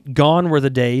 overnight, gone were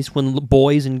the days when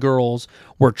boys and girls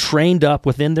were trained up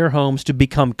within their homes to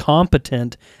become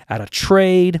competent at a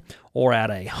trade or at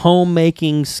a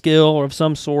homemaking skill of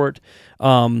some sort.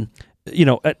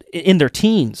 In their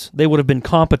teens, they would have been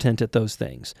competent at those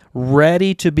things,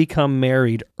 ready to become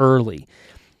married early.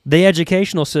 The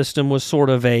educational system was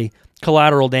sort of a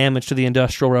collateral damage to the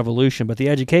Industrial Revolution, but the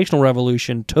Educational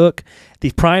Revolution took the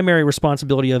primary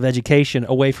responsibility of education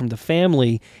away from the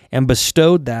family and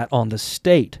bestowed that on the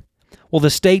state. Well, the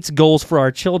state's goals for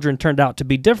our children turned out to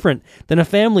be different than a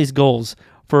family's goals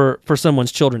for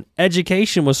someone's children.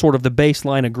 Education was sort of the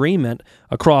baseline agreement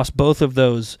across both of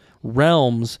those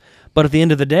realms. But at the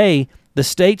end of the day, the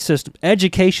state system,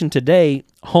 education today,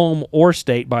 home or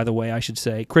state, by the way, I should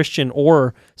say, Christian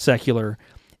or secular,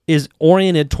 is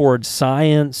oriented towards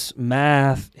science,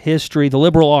 math, history, the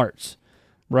liberal arts,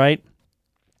 right?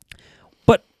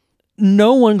 But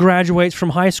no one graduates from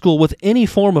high school with any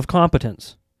form of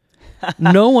competence.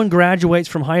 No one graduates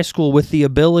from high school with the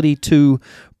ability to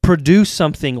produce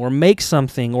something or make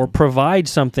something or provide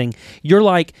something.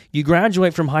 You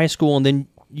graduate from high school and then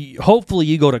hopefully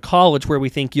you go to college where we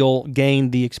think you'll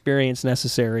gain the experience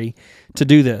necessary to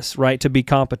do this, right, to be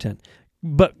competent.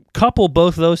 But couple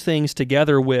both those things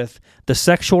together with the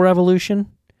sexual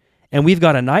revolution, and we've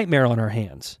got a nightmare on our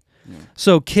hands. Yeah.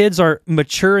 So kids are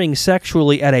maturing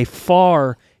sexually at a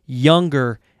far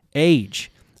younger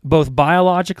age, both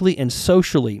biologically and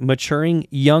socially, maturing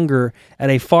younger at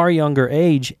a far younger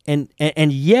age, and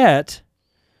yet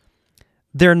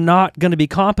they're not going to be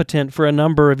competent for a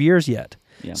number of years yet.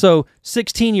 Yeah. So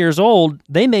 16 years old,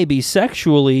 they may be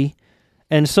sexually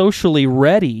and socially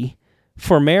ready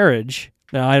for marriage.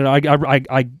 Now,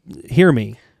 I hear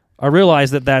me. I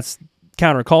realize that that's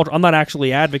countercultural. I'm not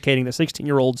actually advocating that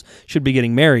 16-year-olds should be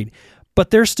getting married, but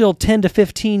they're still 10 to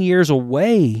 15 years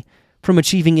away from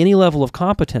achieving any level of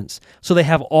competence. So they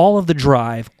have all of the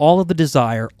drive, all of the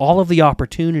desire, all of the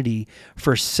opportunity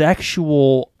for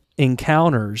sexual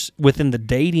encounters within the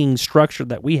dating structure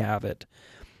that we have it,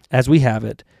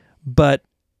 but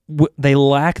they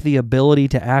lack the ability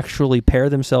to actually pair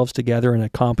themselves together in a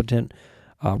competent,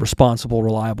 responsible,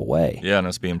 reliable way. Yeah, and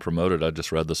it's being promoted. I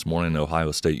just read this morning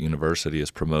Ohio State University is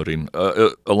promoting,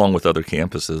 along with other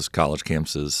campuses, college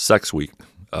campuses, Sex Week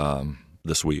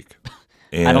this week.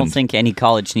 And I don't think any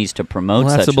college needs to promote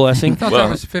that's such a blessing. I thought that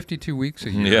was 52 weeks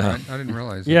a year. Yeah. Right? I didn't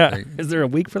realize that. Yeah. Is there a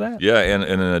week for that? Yeah, and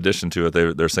in addition to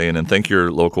it, they're saying, and thank your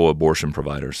local abortion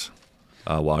providers.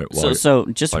 So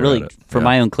just really for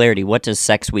my own clarity, what does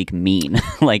Sex Week mean?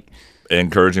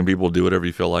 Encouraging people to do whatever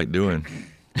you feel like doing,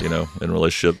 in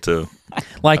relationship to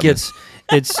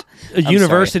it's a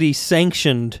university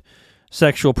sanctioned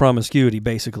sexual promiscuity,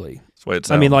 basically. That's the way it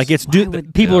sounds. I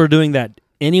mean, people are doing that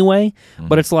anyway,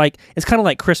 but it's kind of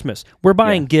like Christmas. We're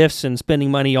buying gifts and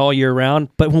spending money all year round,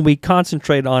 but when we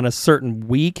concentrate on a certain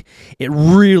week, it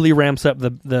really ramps up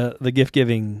the gift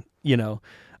giving,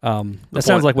 that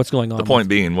sounds like what's going on. The point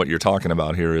being, what you're talking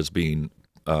about here is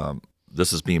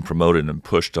this is being promoted and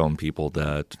pushed on people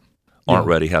that aren't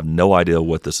ready, have no idea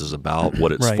what this is about,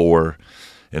 what it's for,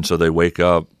 and so they wake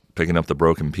up picking up the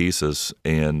broken pieces,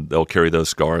 and they'll carry those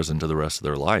scars into the rest of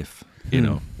their life.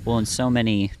 Well, and so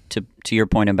many, to your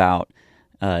point about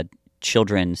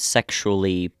children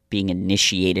sexually being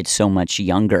initiated so much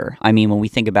younger. I mean, when we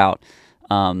think about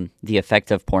the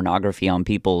effect of pornography on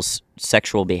people's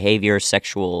sexual behavior,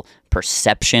 sexual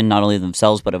perception, not only of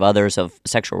themselves but of others, of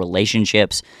sexual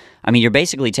relationships. I mean, you're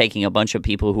basically taking a bunch of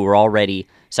people who are already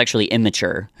sexually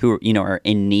immature, who are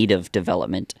in need of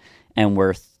development, and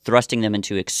we're thrusting them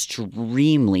into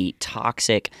extremely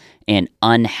toxic and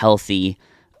unhealthy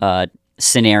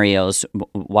scenarios,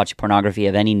 watching pornography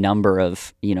of any number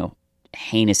of,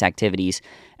 heinous activities,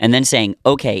 and then saying,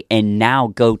 okay, and now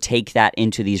go take that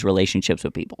into these relationships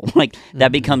with people. Like,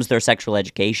 that becomes their sexual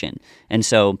education. And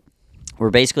so we're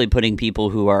basically putting people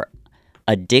who are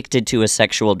addicted to a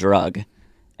sexual drug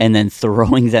and then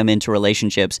throwing them into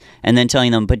relationships and then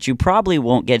telling them, but you probably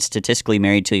won't get statistically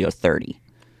married till you're 30.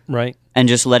 Right. And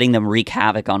just letting them wreak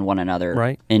havoc on one another.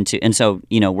 Right. And so,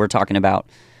 we're talking about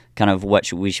kind of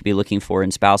what we should be looking for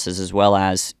in spouses, as well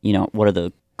as, what are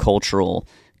the cultural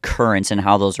currents and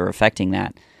how those are affecting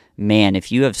that. Man,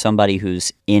 if you have somebody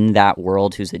who's in that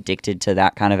world, who's addicted to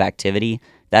that kind of activity,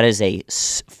 that is a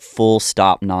full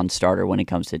stop non-starter when it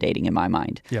comes to dating, in my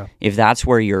mind. Yeah. If that's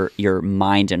where your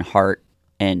mind and heart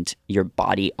and your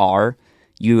body are,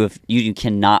 you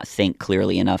cannot think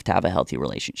clearly enough to have a healthy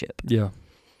relationship. Yeah.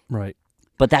 Right.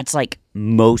 But that's like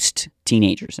most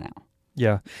teenagers now.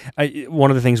 Yeah.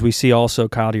 One of the things we see also,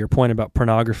 Kyle, to your point about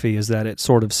pornography, is that it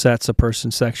sort of sets a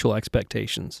person's sexual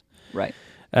expectations. Right.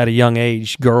 At a young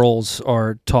age, girls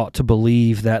are taught to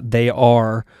believe that they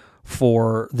are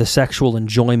for the sexual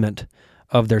enjoyment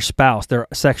of their spouse. They're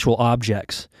sexual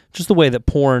objects, just the way that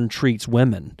porn treats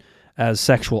women as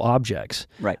sexual objects.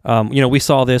 Right. We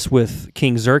saw this with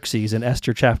King Xerxes in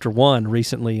Esther chapter 1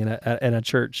 recently in a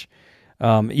church.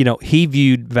 He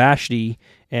viewed Vashti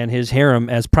and his harem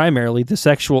as primarily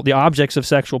the objects of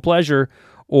sexual pleasure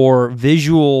or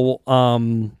visual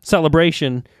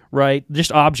celebration, right?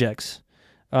 Just objects.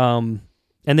 And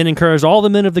then encouraged all the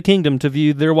men of the kingdom to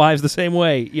view their wives the same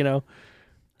way,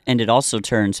 And it also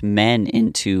turns men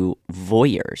into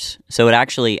voyeurs. So it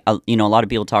actually, a lot of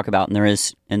people talk about, and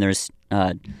there's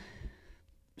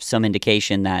some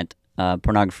indication that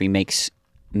pornography makes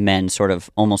men sort of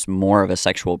almost more of a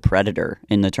sexual predator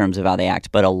in the terms of how they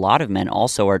act. But a lot of men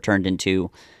also are turned into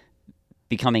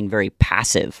becoming very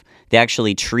passive. They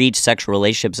actually treat sexual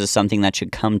relationships as something that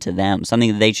should come to them,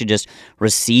 something that they should just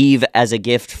receive as a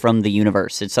gift from the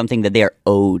universe. It's something that they are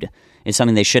owed. It's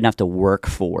something they shouldn't have to work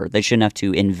for. They shouldn't have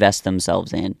to invest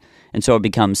themselves in. And so it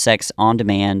becomes sex on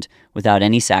demand without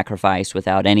any sacrifice,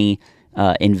 without any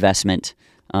investment.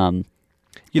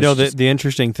 The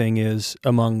interesting thing is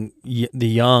among the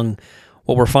young,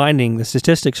 what we're finding, the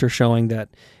statistics are showing that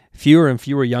fewer and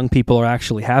fewer young people are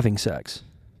actually having sex.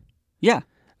 Yeah.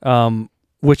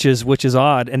 Which is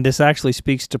odd, and this actually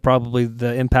speaks to probably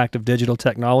the impact of digital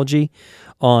technology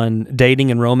on dating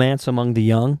and romance among the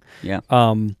young. Yeah.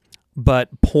 But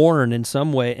porn, in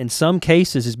some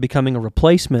cases, is becoming a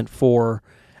replacement for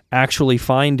actually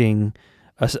finding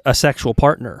a sexual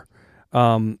partner.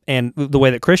 And the way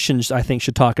that Christians, I think,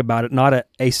 should talk about it, not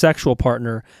a sexual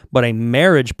partner, but a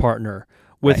marriage partner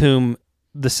with whom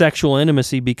the sexual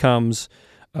intimacy becomes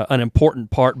an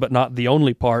important part, but not the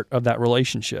only part of that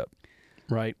relationship.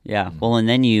 Right. Yeah. Well, and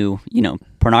then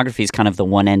pornography is kind of the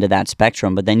one end of that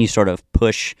spectrum, but then you sort of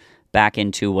push back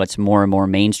into what's more and more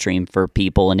mainstream for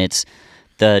people, and it's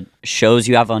the shows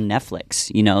you have on Netflix,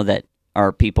 that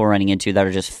are people running into that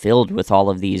are just filled with all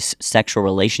of these sexual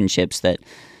relationships that,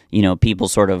 people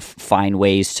sort of find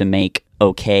ways to make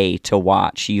okay to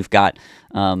watch. You've got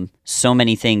so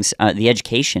many things, the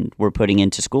education we're putting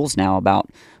into schools now about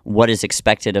what is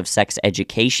expected of sex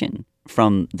education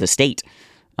from the state.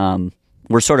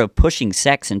 We're sort of pushing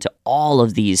sex into all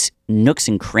of these nooks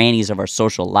and crannies of our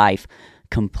social life,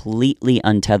 completely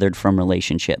untethered from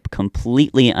relationship,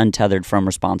 completely untethered from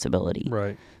responsibility.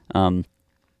 Right.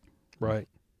 Right.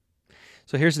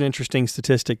 So here's an interesting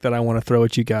statistic that I want to throw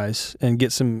at you guys and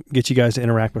get you guys to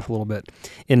interact with a little bit.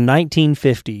 In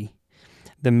 1950,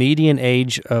 the median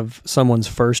age of someone's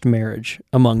first marriage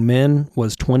among men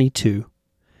was 22,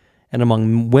 and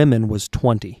among women was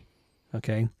 20.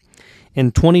 Okay.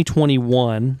 In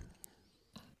 2021,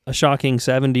 a shocking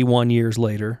 71 years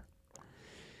later,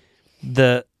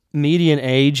 the median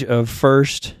age of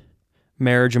first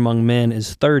marriage among men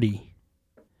is 30,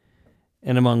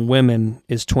 and among women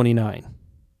is 29.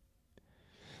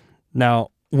 Now,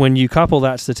 when you couple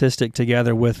that statistic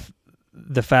together with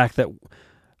the fact that,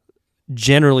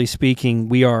 generally speaking,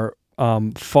 we are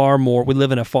we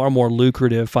live in a far more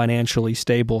lucrative, financially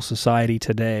stable society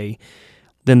today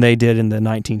than they did in the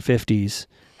 1950s.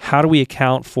 How do we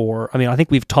account for, I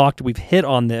think we've hit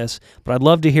on this, but I'd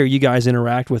love to hear you guys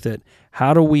interact with it.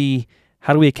 How do we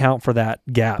account for that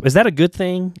gap? Is that a good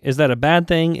thing? Is that a bad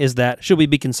thing? Should we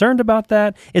be concerned about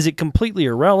that? Is it completely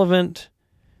irrelevant?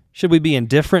 Should we be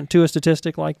indifferent to a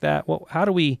statistic like that? Well, how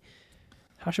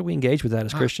should we engage with that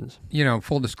as Christians?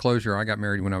 Full disclosure, I got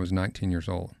married when I was 19 years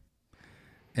old.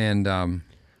 And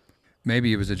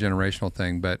maybe it was a generational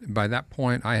thing, but by that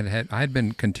point, I had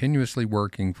been continuously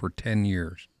working for 10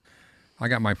 years. I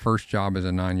got my first job as a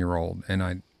 9-year-old,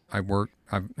 and I worked.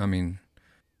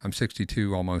 I'm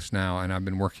 62 almost now, and I've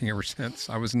been working ever since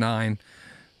I was 9.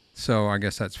 So I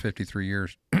guess that's 53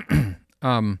 years.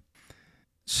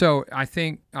 So I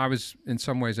think I was in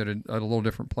some ways at a little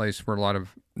different place where a lot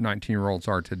of 19-year-olds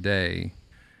are today.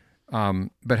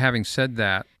 But having said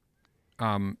that,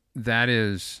 that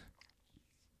is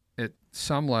at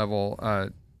some level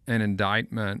an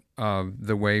indictment of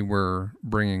the way we're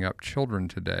bringing up children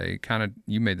today. Kind of,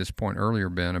 you made this point earlier,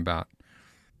 Ben, about,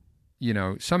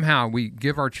 somehow we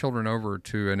give our children over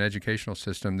to an educational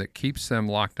system that keeps them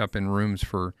locked up in rooms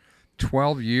for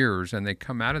 12 years, and they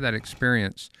come out of that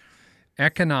experience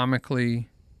economically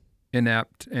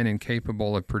inept and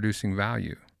incapable of producing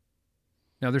value.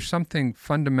 Now, there's something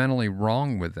fundamentally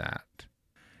wrong with that.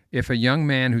 If a young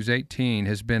man who's 18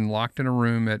 has been locked in a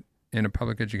room in a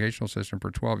public educational system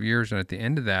for 12 years, and at the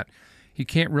end of that, he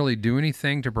can't really do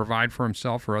anything to provide for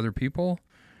himself or other people,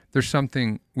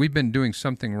 we've been doing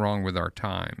something wrong with our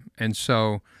time. And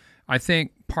so I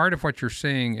think part of what you're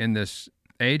seeing in this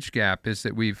age gap is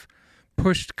that we've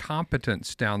pushed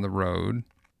competence down the road.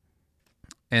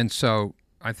 And so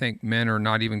I think men are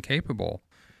not even capable,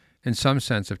 in some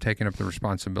sense, of taking up the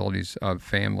responsibilities of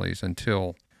families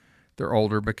until they're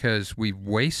older, because we've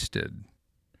wasted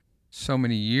so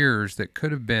many years that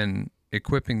could have been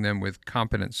equipping them with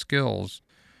competent skills,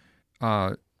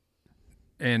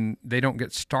 and they don't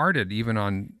get started even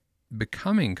on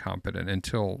becoming competent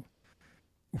until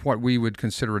what we would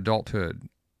consider adulthood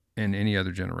in any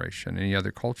other generation, any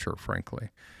other culture, frankly.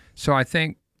 So I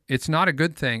think it's not a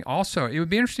good thing. Also, it would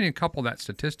be interesting to couple that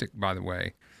statistic, by the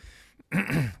way,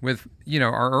 with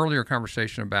our earlier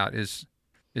conversation about is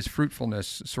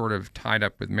fruitfulness sort of tied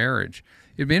up with marriage.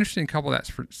 It'd be interesting to couple that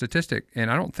statistic,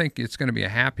 and I don't think it's going to be a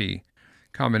happy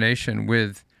combination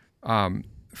with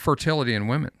fertility in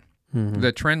women. Mm-hmm.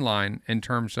 The trend line in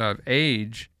terms of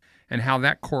age and how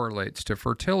that correlates to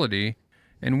fertility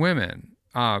in women.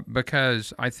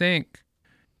 Because I think,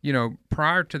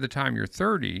 prior to the time you're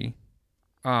 30,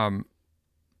 for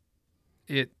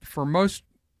most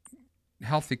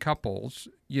healthy couples,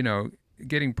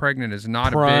 getting pregnant is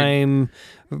not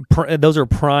those are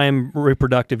prime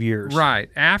reproductive years. Right.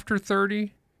 After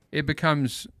 30, it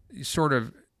becomes sort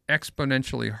of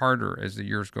exponentially harder as the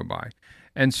years go by.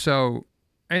 And so,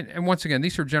 and once again,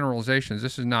 these are generalizations.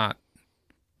 This is not,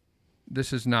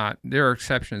 there are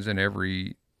exceptions in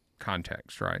every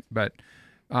context, right? But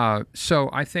so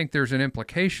I think there's an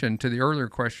implication to the earlier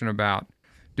question about,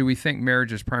 do we think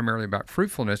marriage is primarily about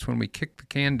fruitfulness when we kick the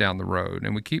can down the road,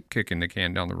 and we keep kicking the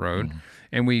can down the road, mm-hmm.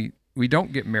 and we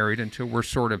don't get married until we're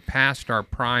sort of past our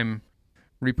prime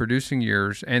reproducing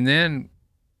years, and then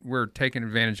we're taking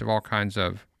advantage of all kinds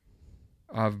of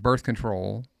birth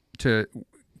control to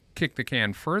kick the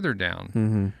can further down.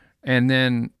 Mm-hmm. And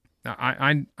then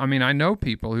I know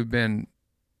people who've been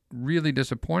really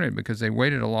disappointed because they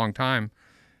waited a long time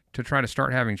to try to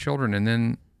start having children, and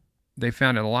then they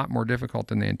found it a lot more difficult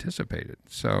than they anticipated.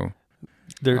 So,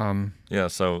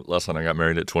 so Les and I got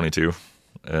married at 22,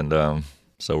 and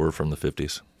so we're from the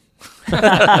 50s.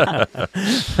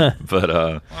 But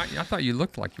I thought you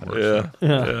looked like you were.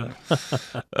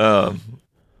 Yeah.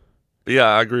 Yeah,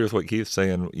 I agree with what Keith's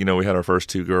saying. We had our first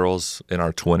 2 girls in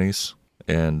our 20s,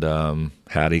 and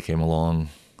Hattie came along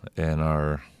in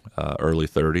our early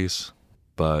 30s.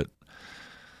 But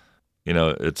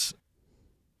it's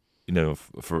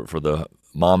for the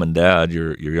mom and dad,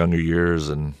 your younger years,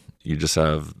 and you just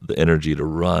have the energy to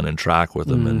run and track with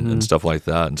them, mm-hmm. and stuff like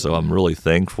that. And so I'm really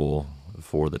thankful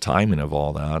for the timing of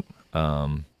all that.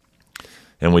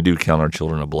 And we do count our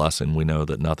children a blessing. We know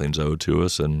that nothing's owed to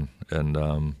us, and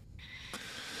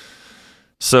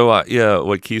so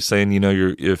what Keith's saying,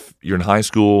 if you're in high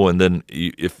school and then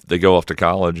if they go off to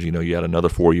college, you add another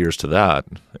 4 years to that,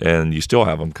 and you still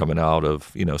have them coming out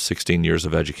of 16 years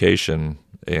of education,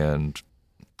 and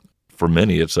for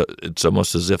many it's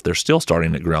almost as if they're still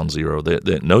starting at ground zero.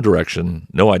 They no direction,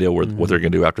 no idea what they're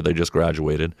going to do after they just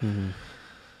graduated. Mm-hmm.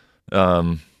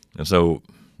 And so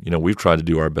we've tried to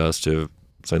do our best to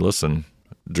say, listen,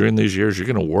 during these years, you're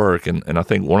going to work, and I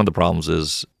think one of the problems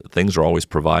is things are always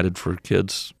provided for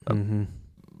kids. Mm-hmm.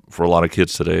 For a lot of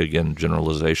kids today, again,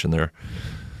 generalization there,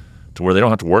 to where they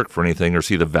don't have to work for anything or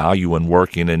see the value in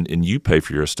working, and you pay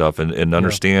for your stuff and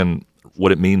understand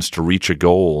what it means to reach a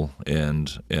goal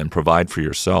and provide for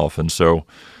yourself. And so,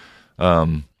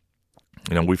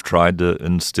 we've tried to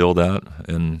instill that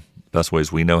in best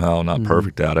ways we know how. Not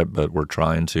perfect at it, but we're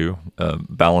trying to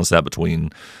balance that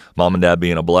between mom and dad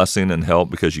being a blessing and help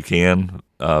because you can,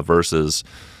 versus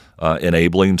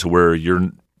enabling to where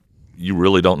you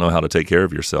really don't know how to take care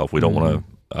of yourself. We don't want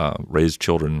to raise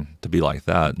children to be like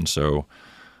that, and so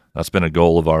that's been a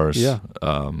goal of ours. Yeah.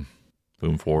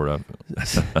 Moving forward.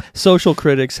 Social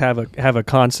critics have a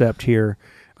concept here,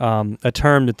 a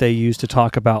term that they use to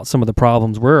talk about some of the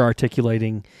problems we're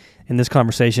articulating in this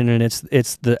conversation, and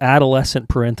it's the adolescent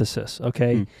parenthesis.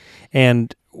 Okay,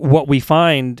 and what we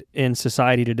find in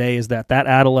society today is that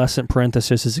adolescent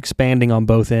parenthesis is expanding on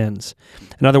both ends.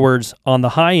 In other words, on the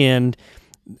high end,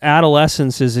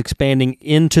 adolescence is expanding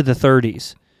into the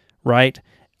 30s, right?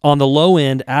 On the low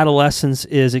end, adolescence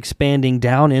is expanding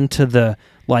down into the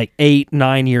 8,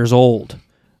 9 years old.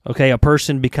 Okay, a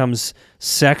person becomes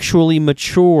sexually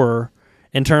mature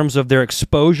in terms of their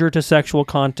exposure to sexual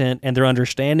content and their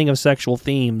understanding of sexual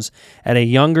themes at a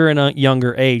younger and a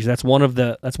younger age. That's one of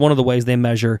the ways they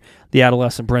measure the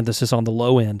adolescent parenthesis on the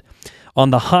low end.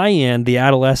 On the high end, the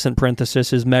adolescent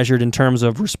parenthesis is measured in terms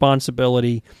of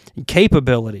responsibility and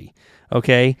capability.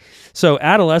 Okay, so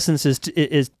adolescence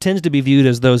tends to be viewed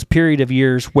as those period of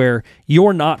years where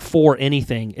you're not for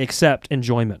anything except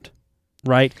enjoyment.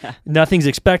 Right? Nothing's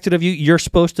expected of you. You're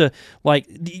supposed to,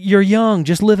 you're young,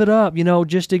 just live it up,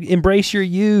 just embrace your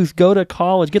youth, go to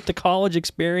college, get the college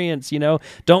experience,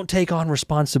 don't take on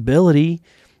responsibility.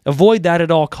 Avoid that at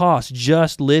all costs.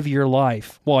 Just live your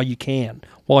life while you can,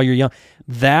 while you're young.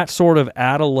 That sort of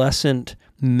adolescent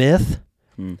myth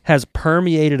has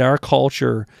permeated our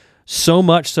culture so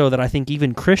much so that I think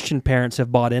even Christian parents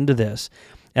have bought into this.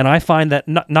 And I find that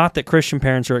not that Christian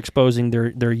parents are exposing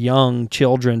their young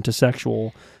children to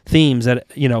sexual themes,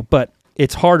 but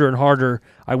it's harder and harder,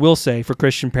 I will say, for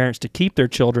Christian parents to keep their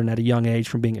children at a young age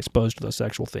from being exposed to those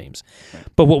sexual themes. Right.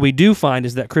 But what we do find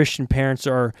is that Christian parents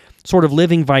are sort of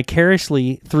living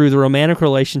vicariously through the romantic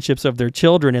relationships of their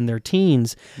children in their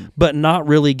teens, but not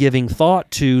really giving thought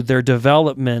to their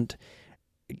development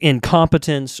in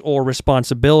competence or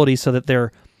responsibility so that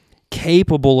they're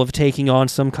capable of taking on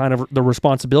some kind of the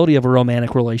responsibility of a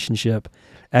romantic relationship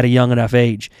at a young enough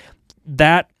age.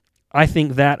 I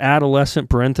think that adolescent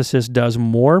parenthesis does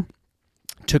more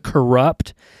to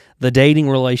corrupt the dating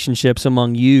relationships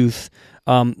among youth.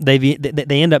 They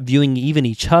end up viewing even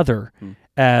each other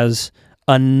as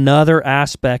another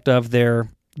aspect of the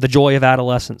joy of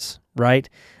adolescence, right?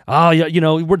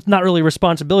 We're not really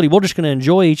responsibility. We're just going to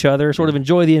enjoy each other, sort of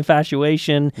enjoy the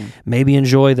infatuation, maybe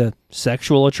enjoy the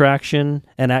sexual attraction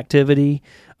and activity.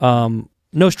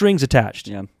 No strings attached,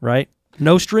 right?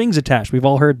 No strings attached. We've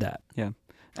all heard that. Yeah.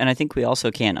 And I think we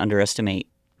also can't underestimate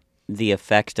the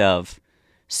effect of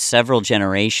several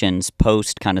generations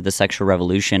post kind of the sexual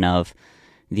revolution of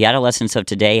the adolescents of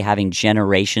today having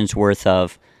generations worth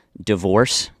of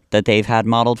divorce that they've had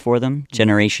modeled for them,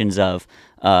 generations of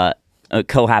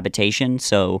cohabitation.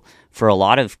 So for a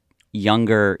lot of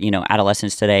younger,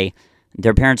 adolescents today,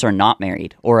 their parents are not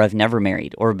married or have never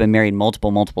married or have been married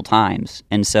multiple times.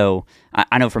 And so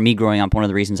I know for me growing up, one of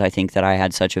the reasons I think that I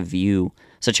had such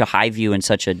a high view and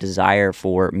such a desire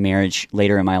for marriage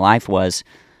later in my life was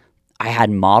I had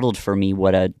modeled for me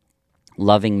what a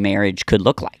loving marriage could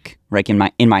look like, right?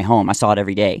 In my home. I saw it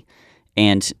every day.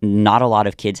 And not a lot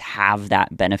of kids have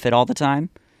that benefit all the time.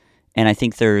 And I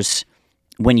think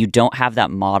when you don't have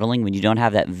that modeling, when you don't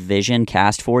have that vision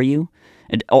cast for you,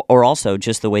 or also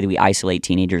just the way that we isolate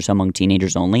teenagers among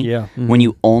teenagers only, when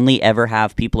you only ever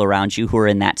have people around you who are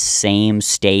in that same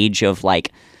stage of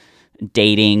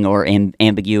dating or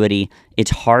ambiguity,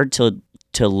 it's hard to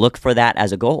look for that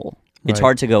as a goal. It's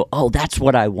hard to go, oh, that's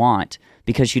what I want,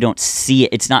 because you don't see it.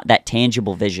 It's not that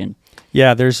tangible vision.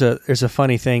 Yeah, there's a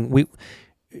funny thing.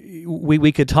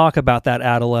 We could talk about that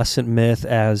adolescent myth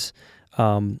as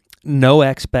no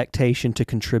expectation to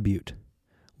contribute.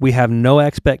 We have no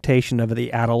expectation of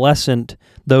the adolescent,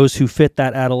 those who fit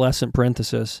that adolescent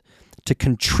parenthesis, to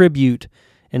contribute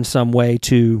in some way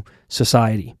to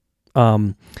society.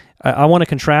 I want to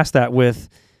contrast that with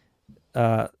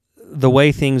the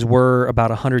way things were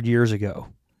about 100 years ago,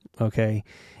 okay?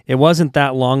 It wasn't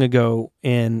that long ago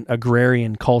in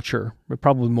agrarian culture, but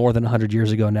probably more than 100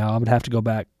 years ago now. I would have to go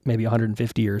back maybe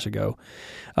 150 years ago,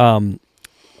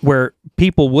 where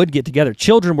people would get together.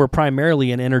 Children were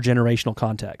primarily in intergenerational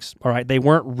contexts, all right? They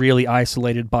weren't really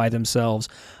isolated by themselves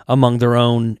among their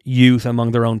own youth,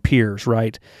 among their own peers,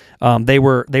 right? They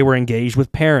were engaged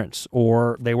with parents,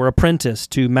 or they were apprenticed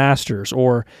to masters,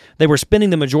 or they were spending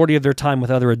the majority of their time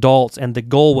with other adults, and the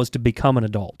goal was to become an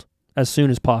adult as soon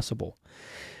as possible.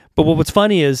 But what's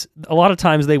funny is a lot of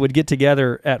times they would get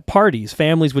together at parties.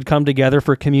 Families would come together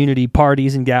for community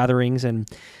parties and gatherings, and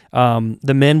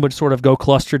the men would sort of go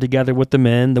cluster together with the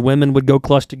men. The women would go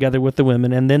cluster together with the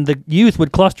women, and then the youth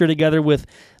would cluster together with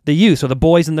the youth. So the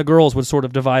boys and the girls would sort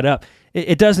of divide up.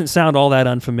 It doesn't sound all that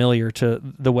unfamiliar to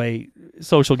the way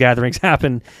social gatherings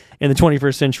happen in the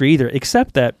 21st century either,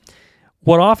 except that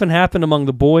what often happened among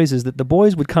the boys is that the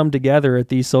boys would come together at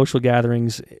these social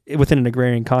gatherings within an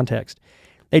agrarian context.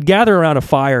 They'd gather around a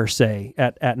fire, say,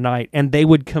 at night, and they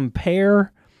would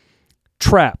compare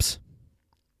traps.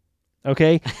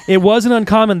 Okay? It wasn't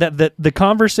uncommon that the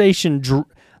conversation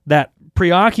that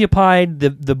preoccupied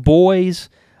the boys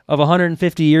of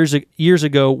 150 years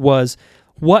ago was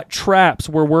what traps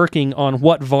were working on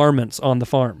what varmints on the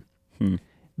farm.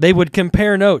 They would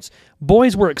compare notes.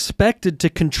 Boys were expected to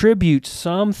contribute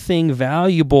something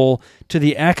valuable to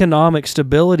the economic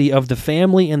stability of the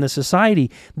family and the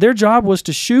society. Their job was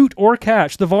to shoot or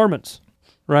catch the varmints,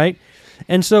 right?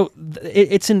 And so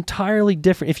it's entirely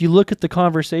different. If you look at the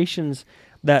conversations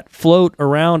that float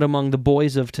around among the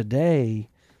boys of today,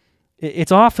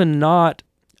 it's often not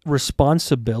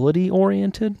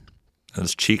responsibility-oriented.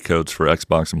 It's cheat codes for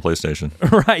Xbox and PlayStation.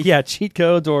 Right, yeah, cheat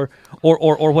codes or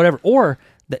whatever. Or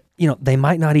that, they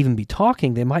might not even be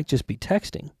talking, they might just be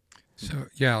texting.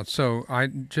 So I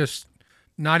just,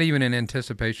 not even in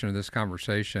anticipation of this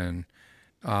conversation,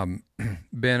 Ben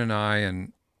and I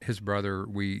and his brother,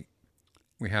 we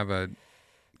have a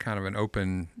kind of an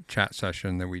open chat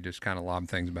session that we just kind of lob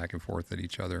things back and forth at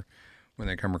each other when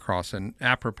they come across. And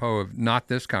apropos of not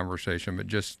this conversation, but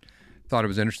just thought it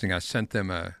was interesting, I sent them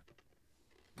a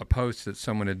post that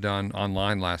someone had done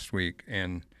online last week,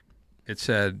 and it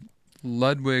said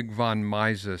Ludwig von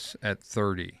Mises at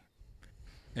 30.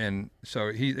 And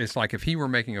so it's like if he were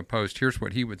making a post, here's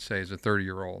what he would say as a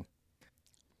 30-year-old.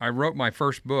 I wrote my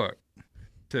first book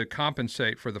to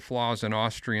compensate for the flaws in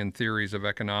Austrian theories of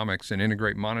economics and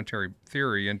integrate monetary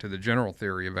theory into the general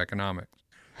theory of economics.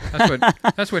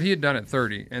 That's what he had done at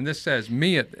 30. And this says,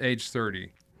 me at age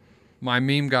 30. My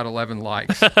meme got 11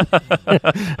 likes. And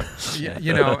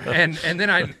then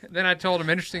I told him,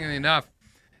 interestingly enough,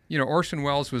 Orson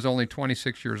Welles was only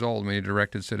 26 years old when he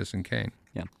directed Citizen Kane.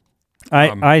 Yeah.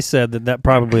 I said that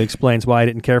probably explains why I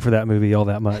didn't care for that movie all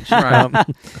that much. Right.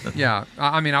 Yeah.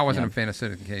 I mean, I wasn't a fan of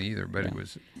Citizen Kane either, but it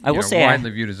was widely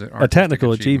viewed as a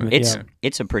technical achievement.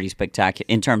 It's a pretty spectacular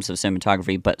in terms of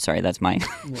cinematography, but sorry, that's my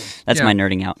my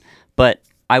nerding out. But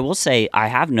I will say I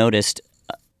have noticed,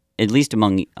 at least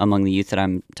among the youth that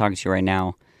I'm talking to right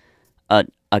now,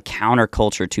 a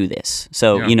counterculture to this.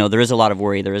 So, there is a lot of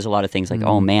worry. There is a lot of things like,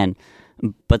 oh, man.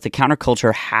 But the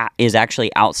counterculture is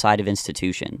actually outside of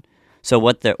institution. So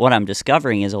what I'm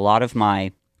discovering is a lot of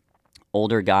my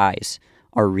older guys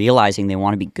are realizing they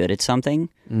want to be good at something,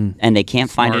 and they can't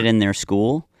find it in their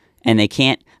school, and they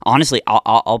can't, honestly,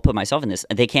 I'll put myself in this,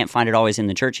 they can't find it always in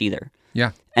the church either.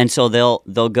 Yeah. And so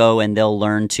they'll go and they'll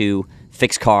learn to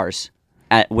fix cars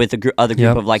with other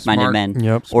group of like-minded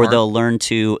men, or they'll learn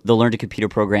to computer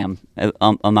program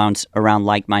amounts around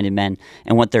like-minded men.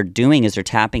 And what they're doing is they're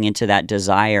tapping into that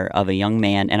desire of a young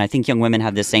man. And I think young women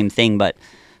have the same thing, but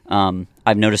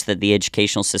I've noticed that the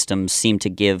educational systems seem to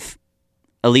give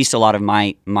at least a lot of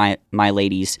my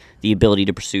ladies the ability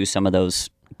to pursue some of those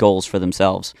goals for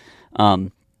themselves.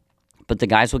 But the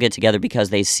guys will get together because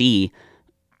they see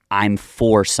I'm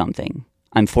for something.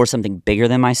 I'm for something bigger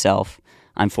than myself.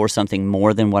 I'm for something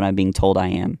more than what I'm being told I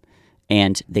am,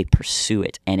 and they pursue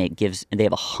it, and they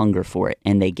have a hunger for it,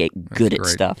 and they get good at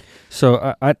stuff.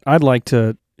 So I'd like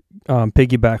to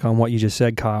piggyback on what you just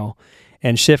said, Kyle,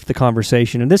 and shift the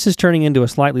conversation. And this is turning into a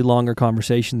slightly longer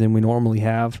conversation than we normally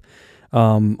have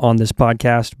on this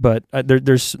podcast, but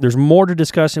there's more to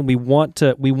discuss, and we want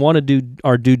to do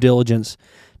our due diligence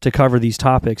to cover these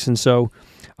topics. And so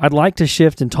I'd like to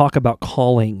shift and talk about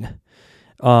calling.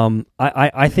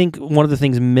 I think one of the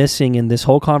things missing in this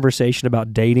whole conversation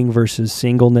about dating versus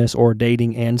singleness, or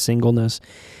dating and singleness,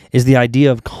 is the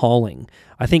idea of calling.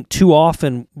 I think too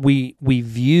often we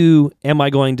view, am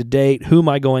I going to date, who am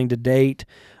I going to date,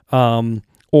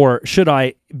 or should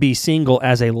I be single,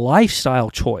 as a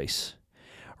lifestyle choice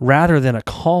rather than a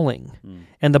calling.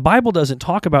 And the Bible doesn't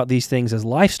talk about these things as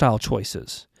lifestyle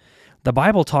choices. The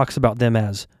Bible talks about them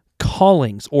as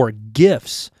callings or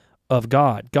gifts of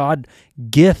God. God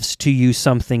gifts to you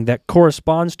something that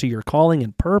corresponds to your calling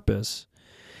and purpose.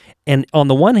 And on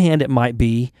the one hand, it might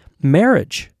be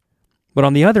marriage, but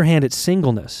on the other hand, it's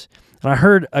singleness. And I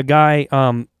heard a guy,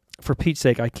 for Pete's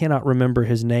sake, I cannot remember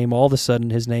his name. All of a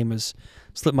sudden, his name has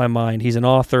slipped my mind. He's an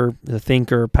author, a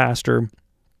thinker, pastor.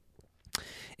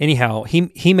 anyhow,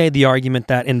 he made the argument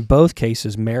that in both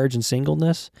cases, marriage and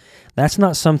singleness, that's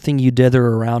not something you dither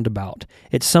around about.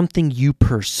 It's something you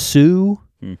pursue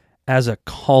as a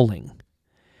calling.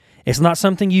 It's not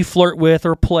something you flirt with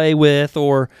or play with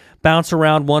or bounce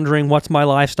around wondering what's my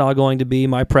lifestyle going to be,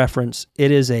 my preference. It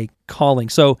is a calling.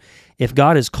 So if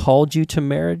God has called you to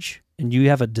marriage and you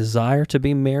have a desire to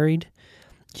be married,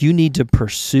 you need to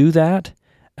pursue that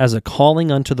as a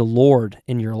calling unto the Lord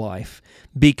in your life.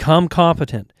 Become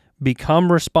competent.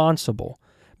 Become responsible.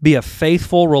 Be a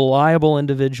faithful, reliable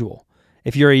individual.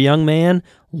 If you're a young man,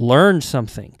 learn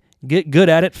something. Get good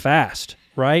at it fast,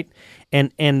 right?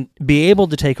 And be able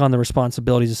to take on the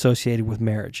responsibilities associated with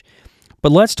marriage.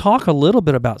 But let's talk a little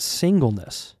bit about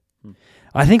singleness.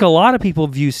 I think a lot of people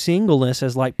view singleness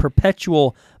as like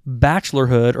perpetual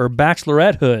bachelorhood or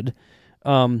bachelorettehood.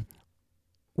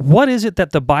 What is it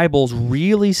that the Bible's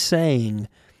really saying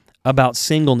about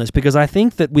singleness? Because I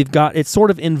think that it's sort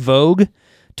of in vogue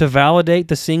to validate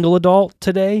the single adult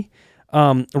today,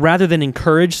 rather than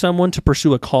encourage someone to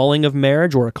pursue a calling of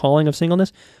marriage or a calling of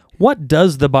singleness. What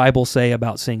does the Bible say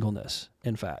about singleness,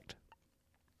 in fact?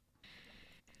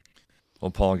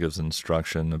 Well, Paul gives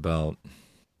instruction about,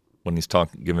 when he's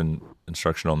giving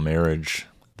instruction on marriage,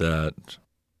 that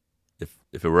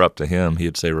if it were up to him,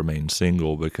 he'd say remain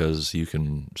single, because you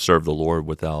can serve the Lord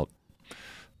without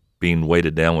being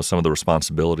weighted down with some of the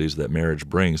responsibilities that marriage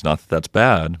brings. Not that that's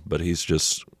bad, but he's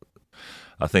just,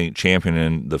 I think,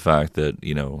 championing the fact that,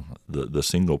 the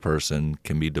single person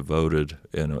can be devoted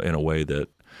in a way that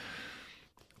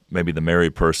maybe the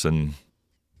married person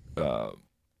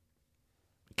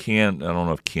can't. I don't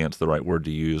know if "can't's" the right word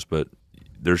to use, but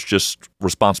there's just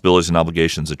responsibilities and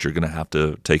obligations that you're going to have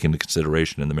to take into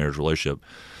consideration in the marriage relationship.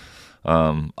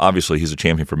 Obviously, he's a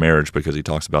champion for marriage because he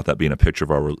talks about that being a picture of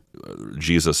our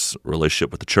Jesus relationship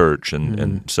with the church,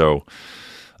 and so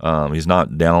he's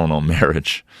not down on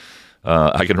marriage.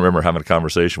 I can remember having a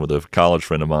conversation with a college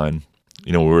friend of mine.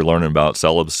 We were learning about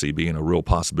celibacy being a real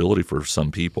possibility for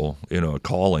some people, a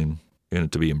calling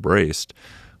to be embraced.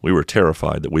 We were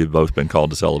terrified that we had both been called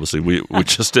to celibacy. We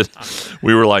just did.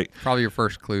 We were like, probably your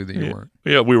first clue that you weren't.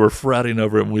 Yeah, we were fretting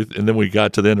over it, and then we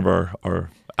got to the end of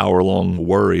our hour-long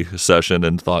worry session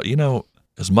and thought,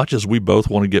 as much as we both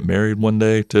want to get married one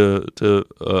day to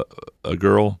a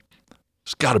girl,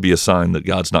 it's got to be a sign that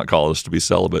God's not called us to be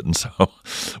celibate. And so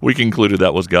we concluded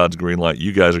that was God's green light.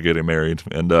 You guys are getting married,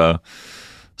 and but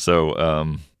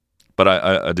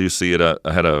I do see it.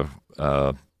 I had a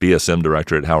BSM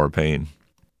director at Howard Payne.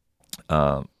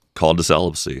 Called to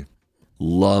celibacy,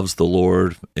 loves the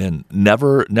Lord, and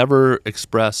never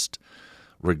expressed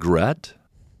regret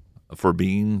for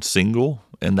being single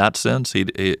in that sense.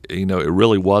 It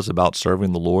really was about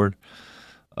serving the Lord.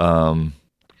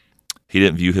 He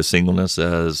didn't view his singleness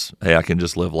as, hey, I can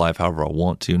just live life however I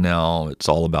want to now. It's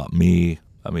all about me.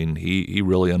 I mean, he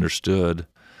really understood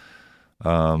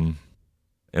and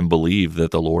believed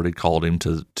that the Lord had called him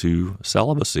to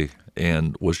celibacy,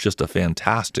 and was just a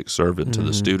fantastic servant to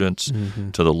the students,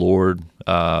 to the Lord.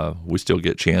 We still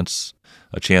get a chance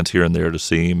here and there to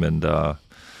see him, and had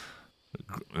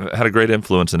a great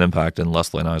influence and impact in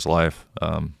Leslie and I's life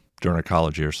during our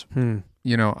college years.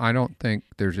 I don't think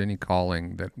there's any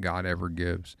calling that God ever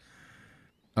gives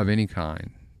of any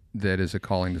kind that is a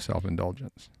calling to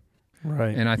self-indulgence.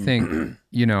 Right. And I think,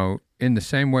 in the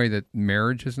same way that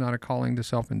marriage is not a calling to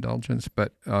self-indulgence,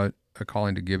 but a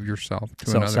calling to give yourself to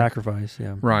another. Self-sacrifice,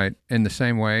 yeah. Right. In the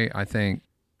same way, I think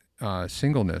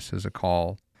singleness is a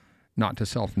call not to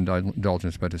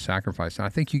self-indulgence, but to sacrifice. And I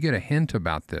think you get a hint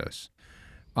about this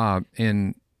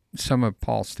in some of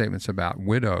Paul's statements about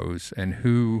widows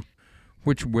and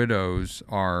which widows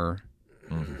are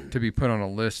to be put on a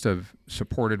list of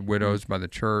supported widows by the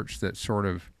church that sort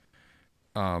of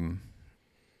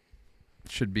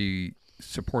should be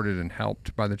supported and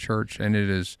helped by the church. And it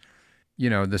is,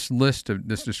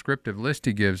 this descriptive list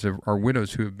he gives are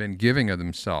widows who have been giving of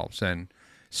themselves and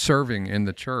serving in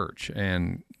the church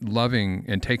and loving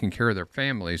and taking care of their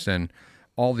families and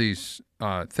all these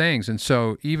things. And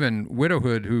so even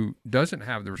widowhood who doesn't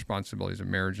have the responsibilities of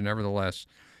marriage, nevertheless,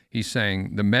 he's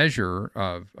saying the measure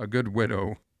of a good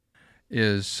widow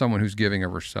is someone who's giving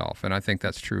of herself. And I think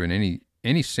that's true in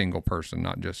any single person,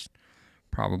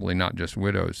 probably not just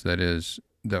widows. That is,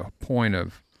 the point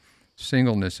of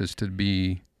singleness is to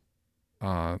be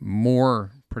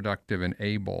more productive and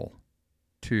able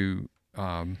to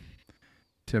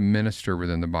minister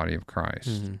within the body of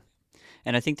Christ. Mm-hmm.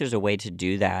 And I think there's a way to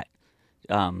do that,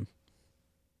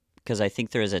 because I think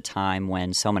there is a time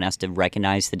when someone has to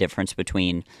recognize the difference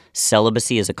between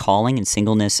celibacy as a calling and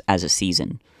singleness as a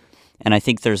season. And I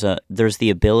think there's the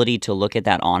ability to look at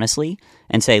that honestly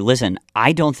and say, listen,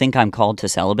 I don't think I'm called to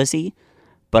celibacy,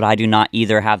 but I do not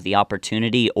either have the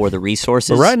opportunity or the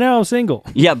resources. But right now I'm single.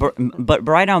 Yeah, but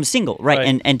right now I'm single,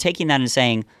 right? And taking that and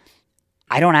saying,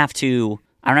 I don't have to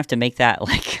make that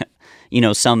like,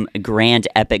 some grand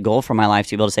epic goal for my life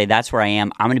to be able to say, that's where I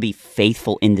am. I'm going to be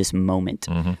faithful in this moment,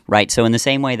 right? So in the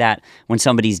same way that when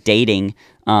somebody's dating,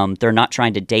 they're not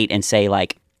trying to date and say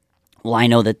like, well, I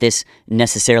know that this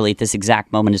necessarily at this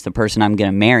exact moment is the person I'm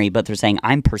going to marry, but they're saying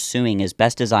I'm pursuing as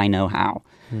best as I know how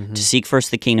to seek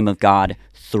first the kingdom of God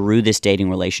through this dating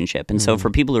relationship. And so for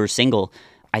people who are single,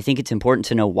 I think it's important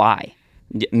to know why.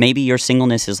 Maybe your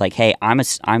singleness is like, hey, I'm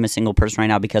a single person right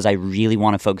now because I really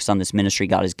want to focus on this ministry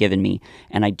God has given me,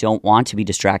 and I don't want to be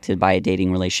distracted by a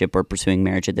dating relationship or pursuing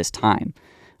marriage at this time.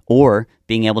 Or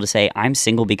being able to say, I'm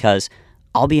single because,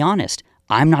 I'll be honest,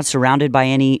 I'm not surrounded by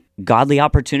any godly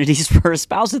opportunities for a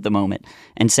spouse at the moment,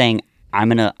 and saying, I'm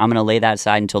gonna lay that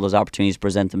aside until those opportunities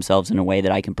present themselves in a way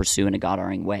that I can pursue in a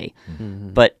God-honoring way.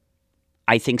 But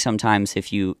I think sometimes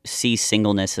if you see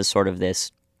singleness as sort of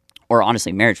this, or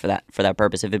honestly marriage for that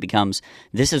purpose, if it becomes,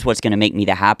 this is what's going to make me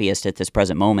the happiest at this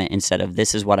present moment, instead of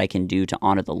this is what I can do to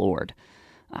honor the Lord,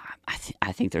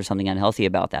 I think there's something unhealthy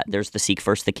about that. There's the seek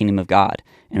first the kingdom of God,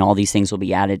 and all these things will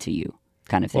be added to you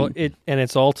kind of thing. Well,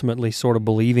 it's ultimately sort of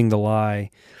believing the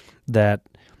lie that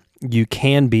you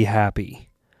can be happy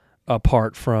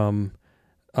apart from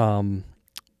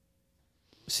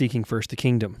seeking first the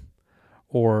kingdom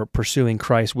or pursuing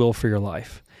Christ's will for your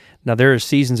life. Now, there are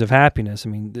seasons of happiness. I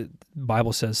mean, the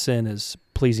Bible says sin is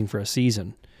pleasing for a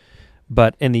season,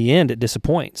 but in the end, it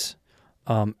disappoints.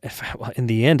 In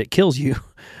the end, it kills you,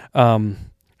 and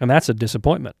that's a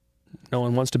disappointment. No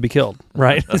one wants to be killed,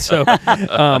 right? So,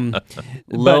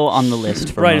 low on the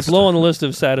list for right. most. It's low on the list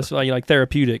of satisfying, like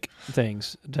therapeutic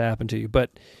things to happen to you. But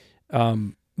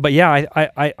yeah,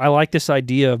 I like this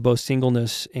idea of both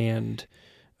singleness and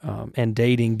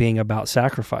dating being about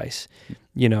sacrifice.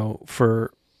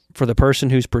 For the person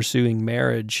who's pursuing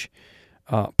marriage,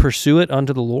 pursue it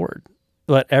unto the Lord.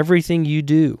 Let everything you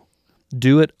do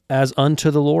it as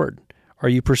unto the Lord. Are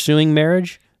you pursuing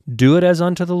marriage? Do it as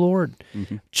unto the Lord.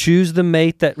 Choose the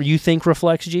mate that you think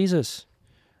reflects Jesus,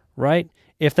 right?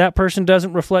 If that person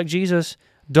doesn't reflect Jesus,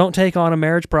 don't take on a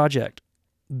marriage project.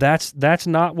 That's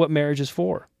not what marriage is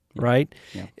for, right?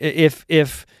 Yeah.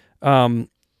 If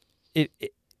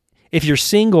you're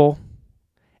single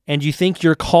and you think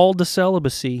you're called to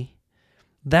celibacy,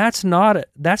 that's not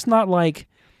like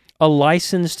a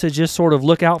license to just sort of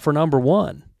look out for number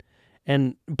one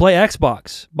and play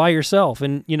Xbox by yourself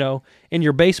and in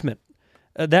your basement.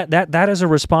 That is a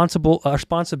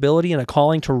responsibility and a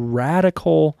calling to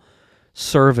radical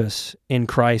service in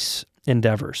Christ's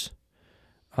endeavors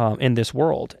in this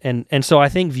world. And so I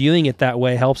think viewing it that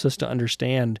way helps us to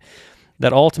understand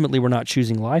that ultimately we're not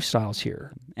choosing lifestyles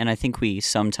here. And I think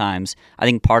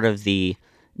part of the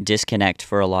disconnect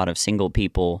for a lot of single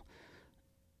people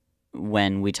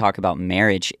when we talk about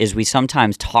marriage is we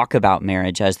sometimes talk about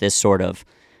marriage as this sort of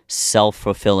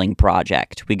self-fulfilling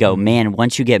project. We go, man,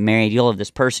 once you get married, you'll have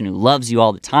this person who loves you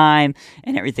all the time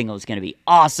and everything is going to be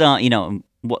awesome,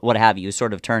 what have you.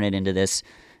 Sort of turn it into this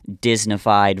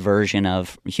Disney-fied version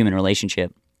of human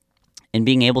relationship. And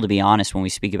being able to be honest when we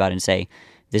speak about it and say,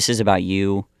 this is about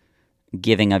you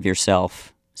giving of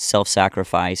yourself,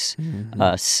 self-sacrifice,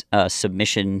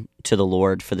 submission to the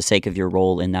Lord for the sake of your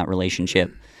role in that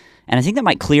relationship. And I think that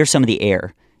might clear some of the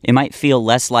air. It might feel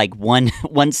less like one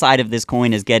side of this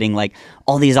coin is getting like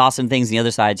all these awesome things, and the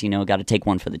other side's, got to take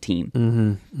one for the team.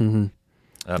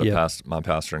 I had my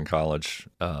pastor in college.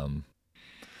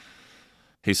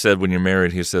 He said, when you're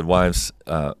married, he said, wives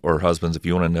or husbands, if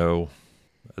you want to know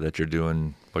that you're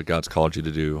doing what God's called you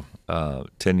to do,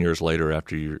 10 years later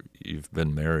after you've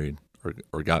been married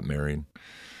or got married,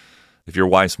 if your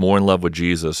wife's more in love with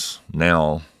Jesus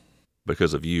now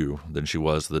because of you than she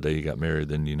was the day you got married,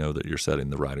 then you know that you're setting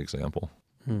the right example.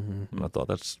 And I thought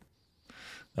that's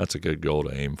a good goal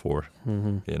to aim for,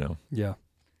 Yeah.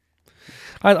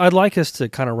 I'd like us to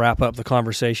kind of wrap up the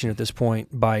conversation at this point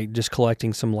by just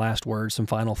collecting some last words, some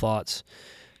final thoughts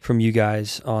from you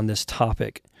guys on this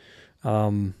topic.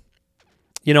 I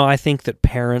think that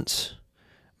parents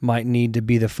might need to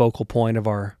be the focal point of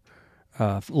our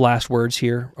last words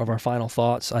here, of our final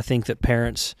thoughts. I think that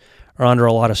parents are under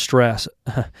a lot of stress.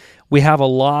 We have a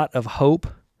lot of hope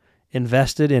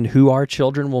invested in who our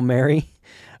children will marry,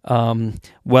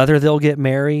 whether they'll get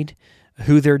married,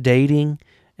 who they're dating.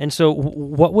 And so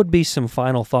what would be some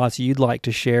final thoughts you'd like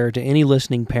to share to any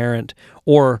listening parent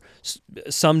or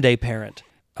someday parent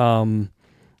on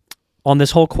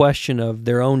this whole question of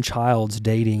their own child's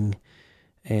dating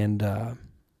and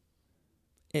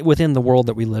within the world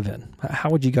that we live in. How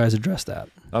would you guys address that?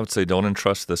 I would say don't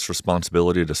entrust this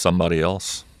responsibility to somebody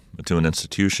else, to an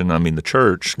institution. I mean, the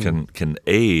church can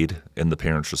aid in the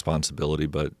parents' responsibility,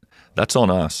 but that's on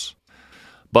us.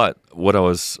 But what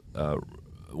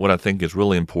I think is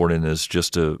really important is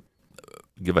just to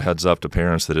give a heads up to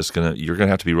parents that you're gonna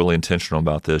have to be really intentional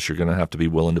about this. You're gonna have to be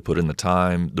willing to put in the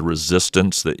time, the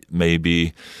resistance that you may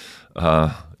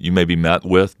be met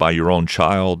with by your own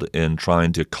child in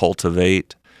trying to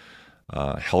cultivate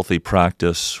healthy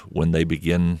practice when they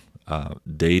begin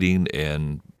dating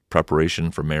and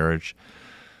preparation for marriage.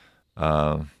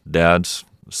 Dads,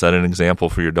 set an example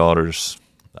for your daughters.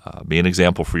 Be an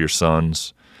example for your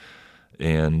sons,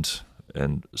 and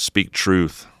speak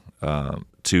truth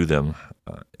to them,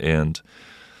 and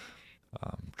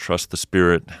trust the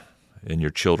Spirit in your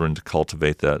children to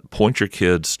cultivate that. Point your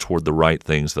kids toward the right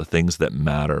things, the things that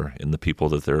matter in the people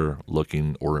that they're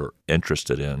looking or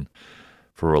interested in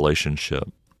for a relationship,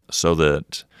 so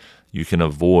that you can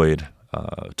avoid,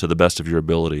 to the best of your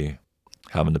ability,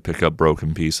 having to pick up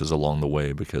broken pieces along the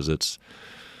way, because it's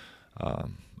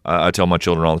I tell my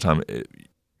children all the time,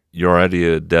 you're already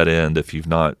at a dead end if you've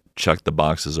not checked the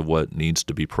boxes of what needs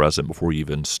to be present before you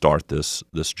even start this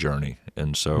journey.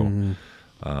 And so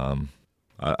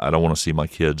I don't want to see my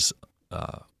kids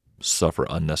suffer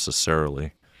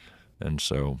unnecessarily. And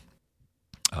so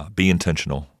be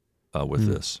intentional with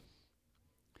this.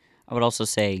 I would also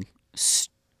say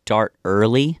start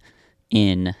early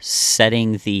in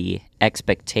setting the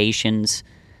expectations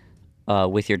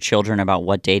with your children about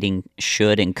what dating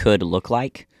should and could look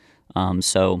like.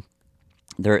 So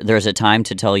there's a time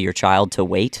to tell your child to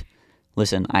wait.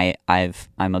 Listen,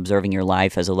 I'm observing your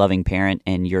life as a loving parent,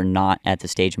 and you're not at the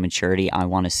stage of maturity I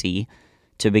want to see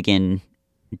to begin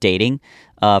dating.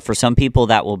 For some people,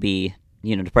 that will be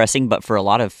depressing, but for a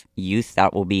lot of youth,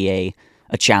 that will be a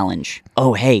challenge.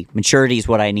 Oh, hey, maturity is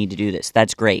what I need to do this.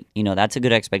 That's great. That's a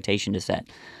good expectation to set.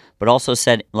 But also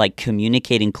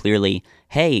communicating clearly,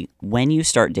 hey, when you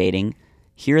start dating,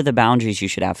 here are the boundaries you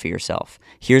should have for yourself.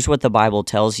 Here's what the Bible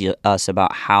tells us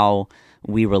about how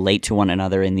we relate to one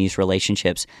another in these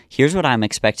relationships. Here's what I'm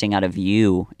expecting out of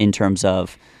you in terms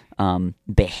of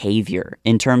behavior,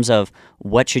 in terms of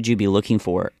what should you be looking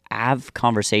for. Have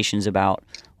conversations about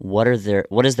what is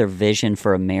their vision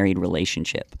for a married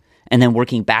relationship. And then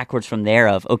working backwards from there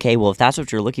of, okay, well, if that's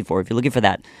what you're looking for, if you're looking for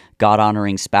that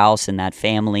God-honoring spouse and that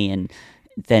family, and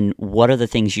then what are the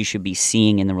things you should be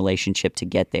seeing in the relationship to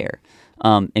get there?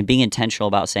 And being intentional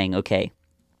about saying, okay,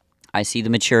 I see the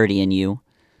maturity in you.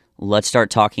 Let's start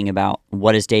talking about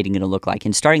what is dating going to look like,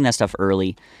 and starting that stuff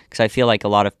early, because I feel like a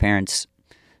lot of parents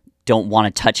don't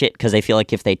want to touch it because they feel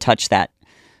like if they touch that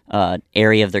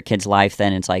area of their kid's life,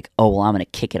 then it's like, oh, well, I'm going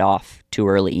to kick it off too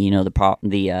early.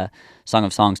 The Song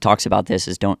of Songs talks about this,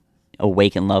 is don't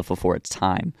awaken love before it's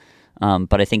time.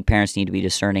 But I think parents need to be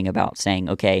discerning about saying,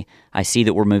 okay, I see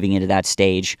that we're moving into that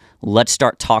stage. Let's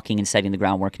start talking and setting the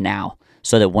groundwork now,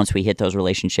 so that once we hit those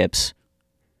relationships,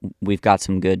 we've got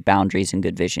some good boundaries and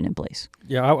good vision in place.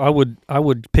 Yeah, I would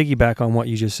piggyback on what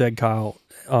you just said, Kyle,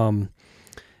 and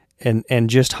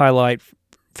just highlight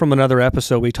from another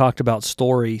episode we talked about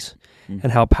stories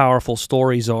and how powerful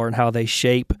stories are and how they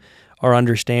shape our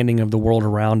understanding of the world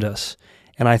around us.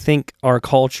 And I think our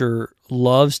culture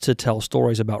loves to tell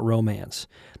stories about romance.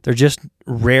 They're just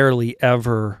rarely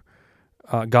ever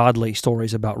godly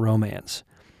stories about romance.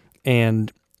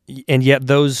 And yet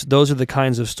those are the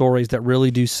kinds of stories that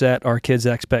really do set our kids'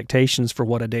 expectations for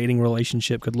what a dating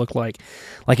relationship could look like.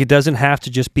 Like, it doesn't have to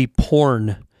just be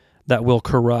porn that will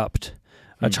corrupt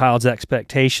a child's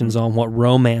expectations on what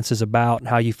romance is about and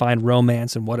how you find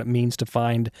romance and what it means to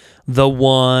find the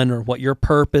one, or what your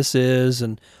purpose is,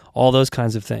 and all those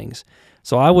kinds of things.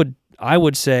 So I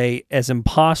would say, as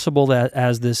impossible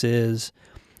as this is,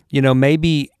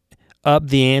 maybe up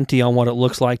the ante on what it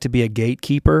looks like to be a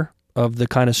gatekeeper of the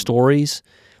kind of stories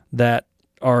that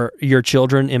your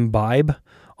children imbibe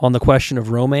on the question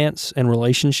of romance and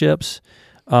relationships.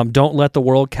 Don't let the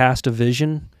world cast a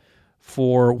vision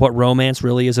for what romance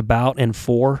really is about and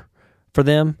for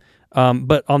them.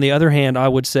 But on the other hand, I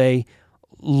would say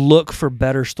look for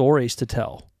better stories to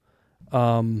tell.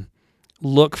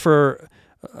 Look for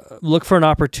an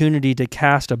opportunity to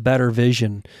cast a better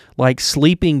vision. Like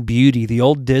Sleeping Beauty, the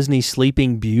old Disney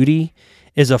Sleeping Beauty,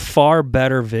 is a far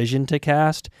better vision to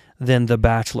cast than The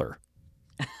Bachelor.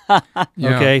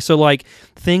 Yeah. Okay, so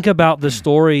think about the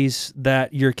stories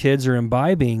that your kids are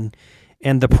imbibing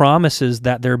and the promises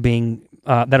that are being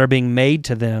made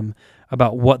to them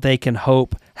about what they can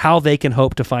hope, how they can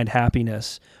hope to find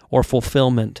happiness or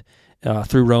fulfillment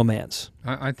through romance.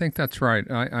 I think that's right.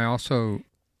 I also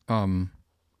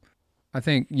I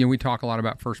think, we talk a lot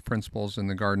about first principles in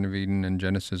the Garden of Eden and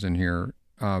Genesis in here.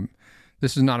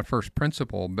 This is not a first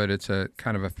principle, but it's a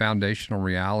kind of a foundational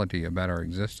reality about our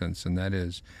existence, and that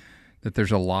is that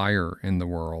there's a liar in the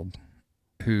world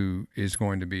who is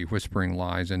going to be whispering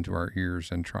lies into our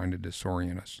ears and trying to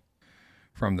disorient us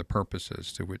from the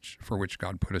purposes for which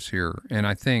God put us here. And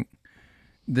I think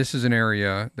this is an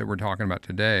area that we're talking about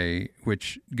today,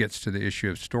 which gets to the issue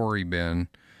of story, Ben.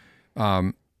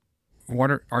 Our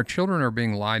children are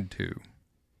being lied to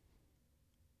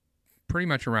pretty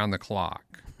much around the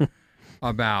clock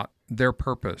about their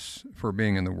purpose for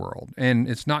being in the world. And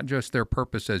it's not just their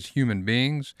purpose as human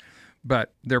beings,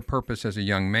 but their purpose as a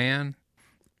young man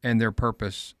and their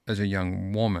purpose as a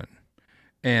young woman.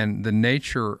 And the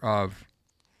nature of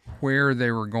where they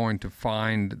were going to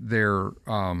find their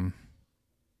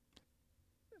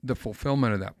the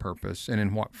fulfillment of that purpose and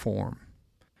in what form.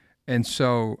 And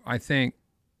so I think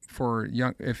for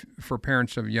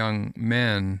parents of young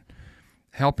men,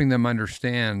 helping them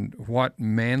understand what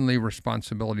manly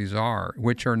responsibilities are,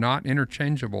 which are not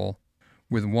interchangeable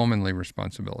with womanly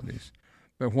responsibilities,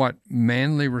 but what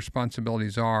manly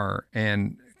responsibilities are,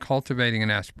 and cultivating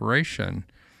an aspiration,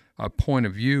 a point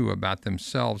of view about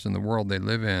themselves and the world they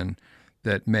live in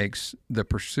that makes the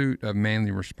pursuit of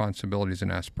manly responsibilities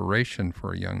an aspiration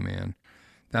for a young man.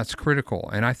 That's critical.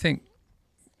 And I think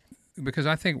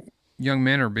young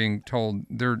men are being told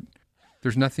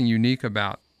there's nothing unique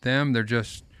about them. They're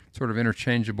just sort of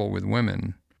interchangeable with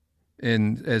women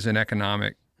as an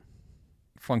economic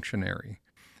functionary.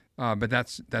 But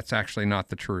that's actually not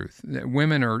the truth.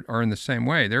 Women are in the same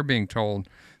way. They're being told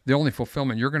the only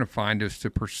fulfillment you're going to find is to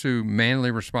pursue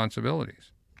manly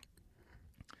responsibilities.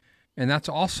 And that's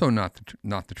also not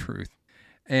the truth.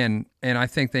 And I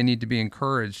think they need to be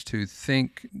encouraged to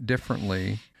think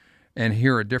differently and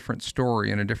hear a different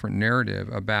story and a different narrative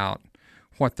about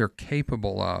what they're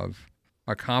capable of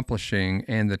accomplishing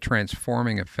and the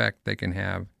transforming effect they can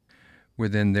have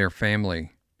within their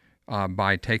family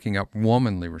by taking up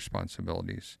womanly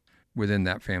responsibilities within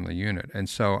that family unit. And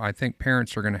so I think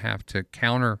parents are going to have to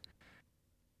counter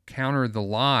the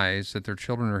lies that their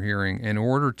children are hearing in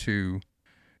order to,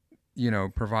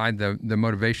 provide the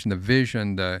motivation, the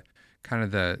vision, the kind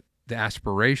of the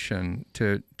aspiration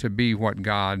to be what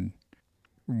God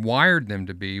wired them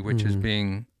to be, which is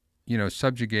being,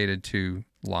 subjugated to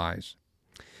lies.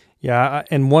 Yeah,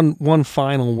 and one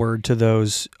final word to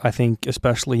those, I think,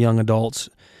 especially young adults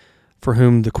for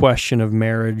whom the question of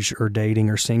marriage or dating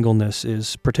or singleness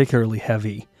is particularly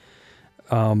heavy.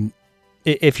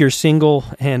 If you're single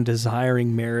and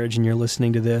desiring marriage and you're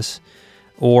listening to this,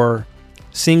 or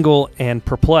single and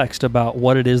perplexed about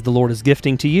what it is the Lord is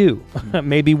gifting to you,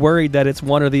 maybe worried that it's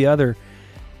one or the other,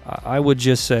 I would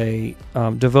just say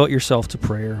devote yourself to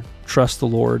prayer, trust the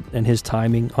Lord and His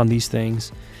timing on these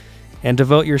things, and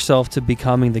devote yourself to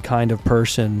becoming the kind of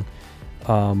person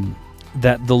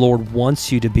that the Lord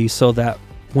wants you to be, so that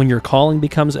when your calling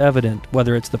becomes evident,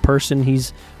 whether it's the person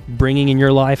He's bringing in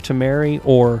your life to marry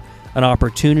or an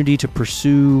opportunity to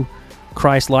pursue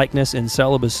Christ-likeness and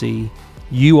celibacy,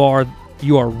 you are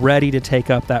ready to take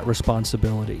up that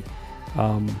responsibility.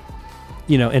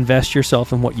 Invest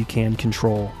yourself in what you can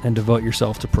control and devote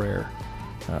yourself to prayer.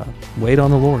 Wait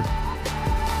on the Lord.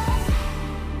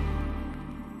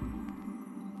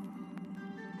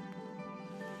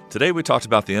 Today we talked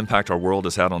about the impact our world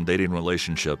has had on dating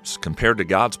relationships compared to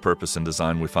God's purpose and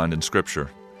design we find in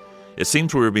Scripture. It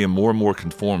seems we are being more and more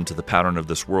conformed to the pattern of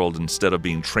this world instead of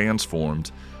being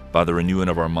transformed by the renewing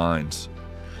of our minds.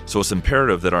 So it's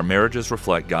imperative that our marriages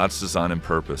reflect God's design and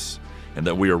purpose, and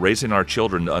that we are raising our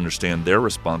children to understand their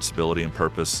responsibility and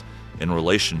purpose in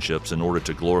relationships in order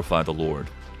to glorify the Lord.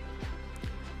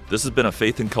 This has been a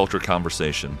Faith and Culture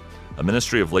Conversation, a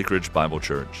ministry of Lake Ridge Bible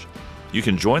Church. You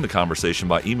can join the conversation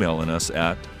by emailing us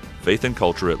at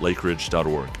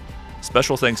faithandculture@lakeridge.org.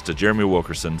 Special thanks to Jeremy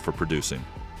Wilkerson for producing.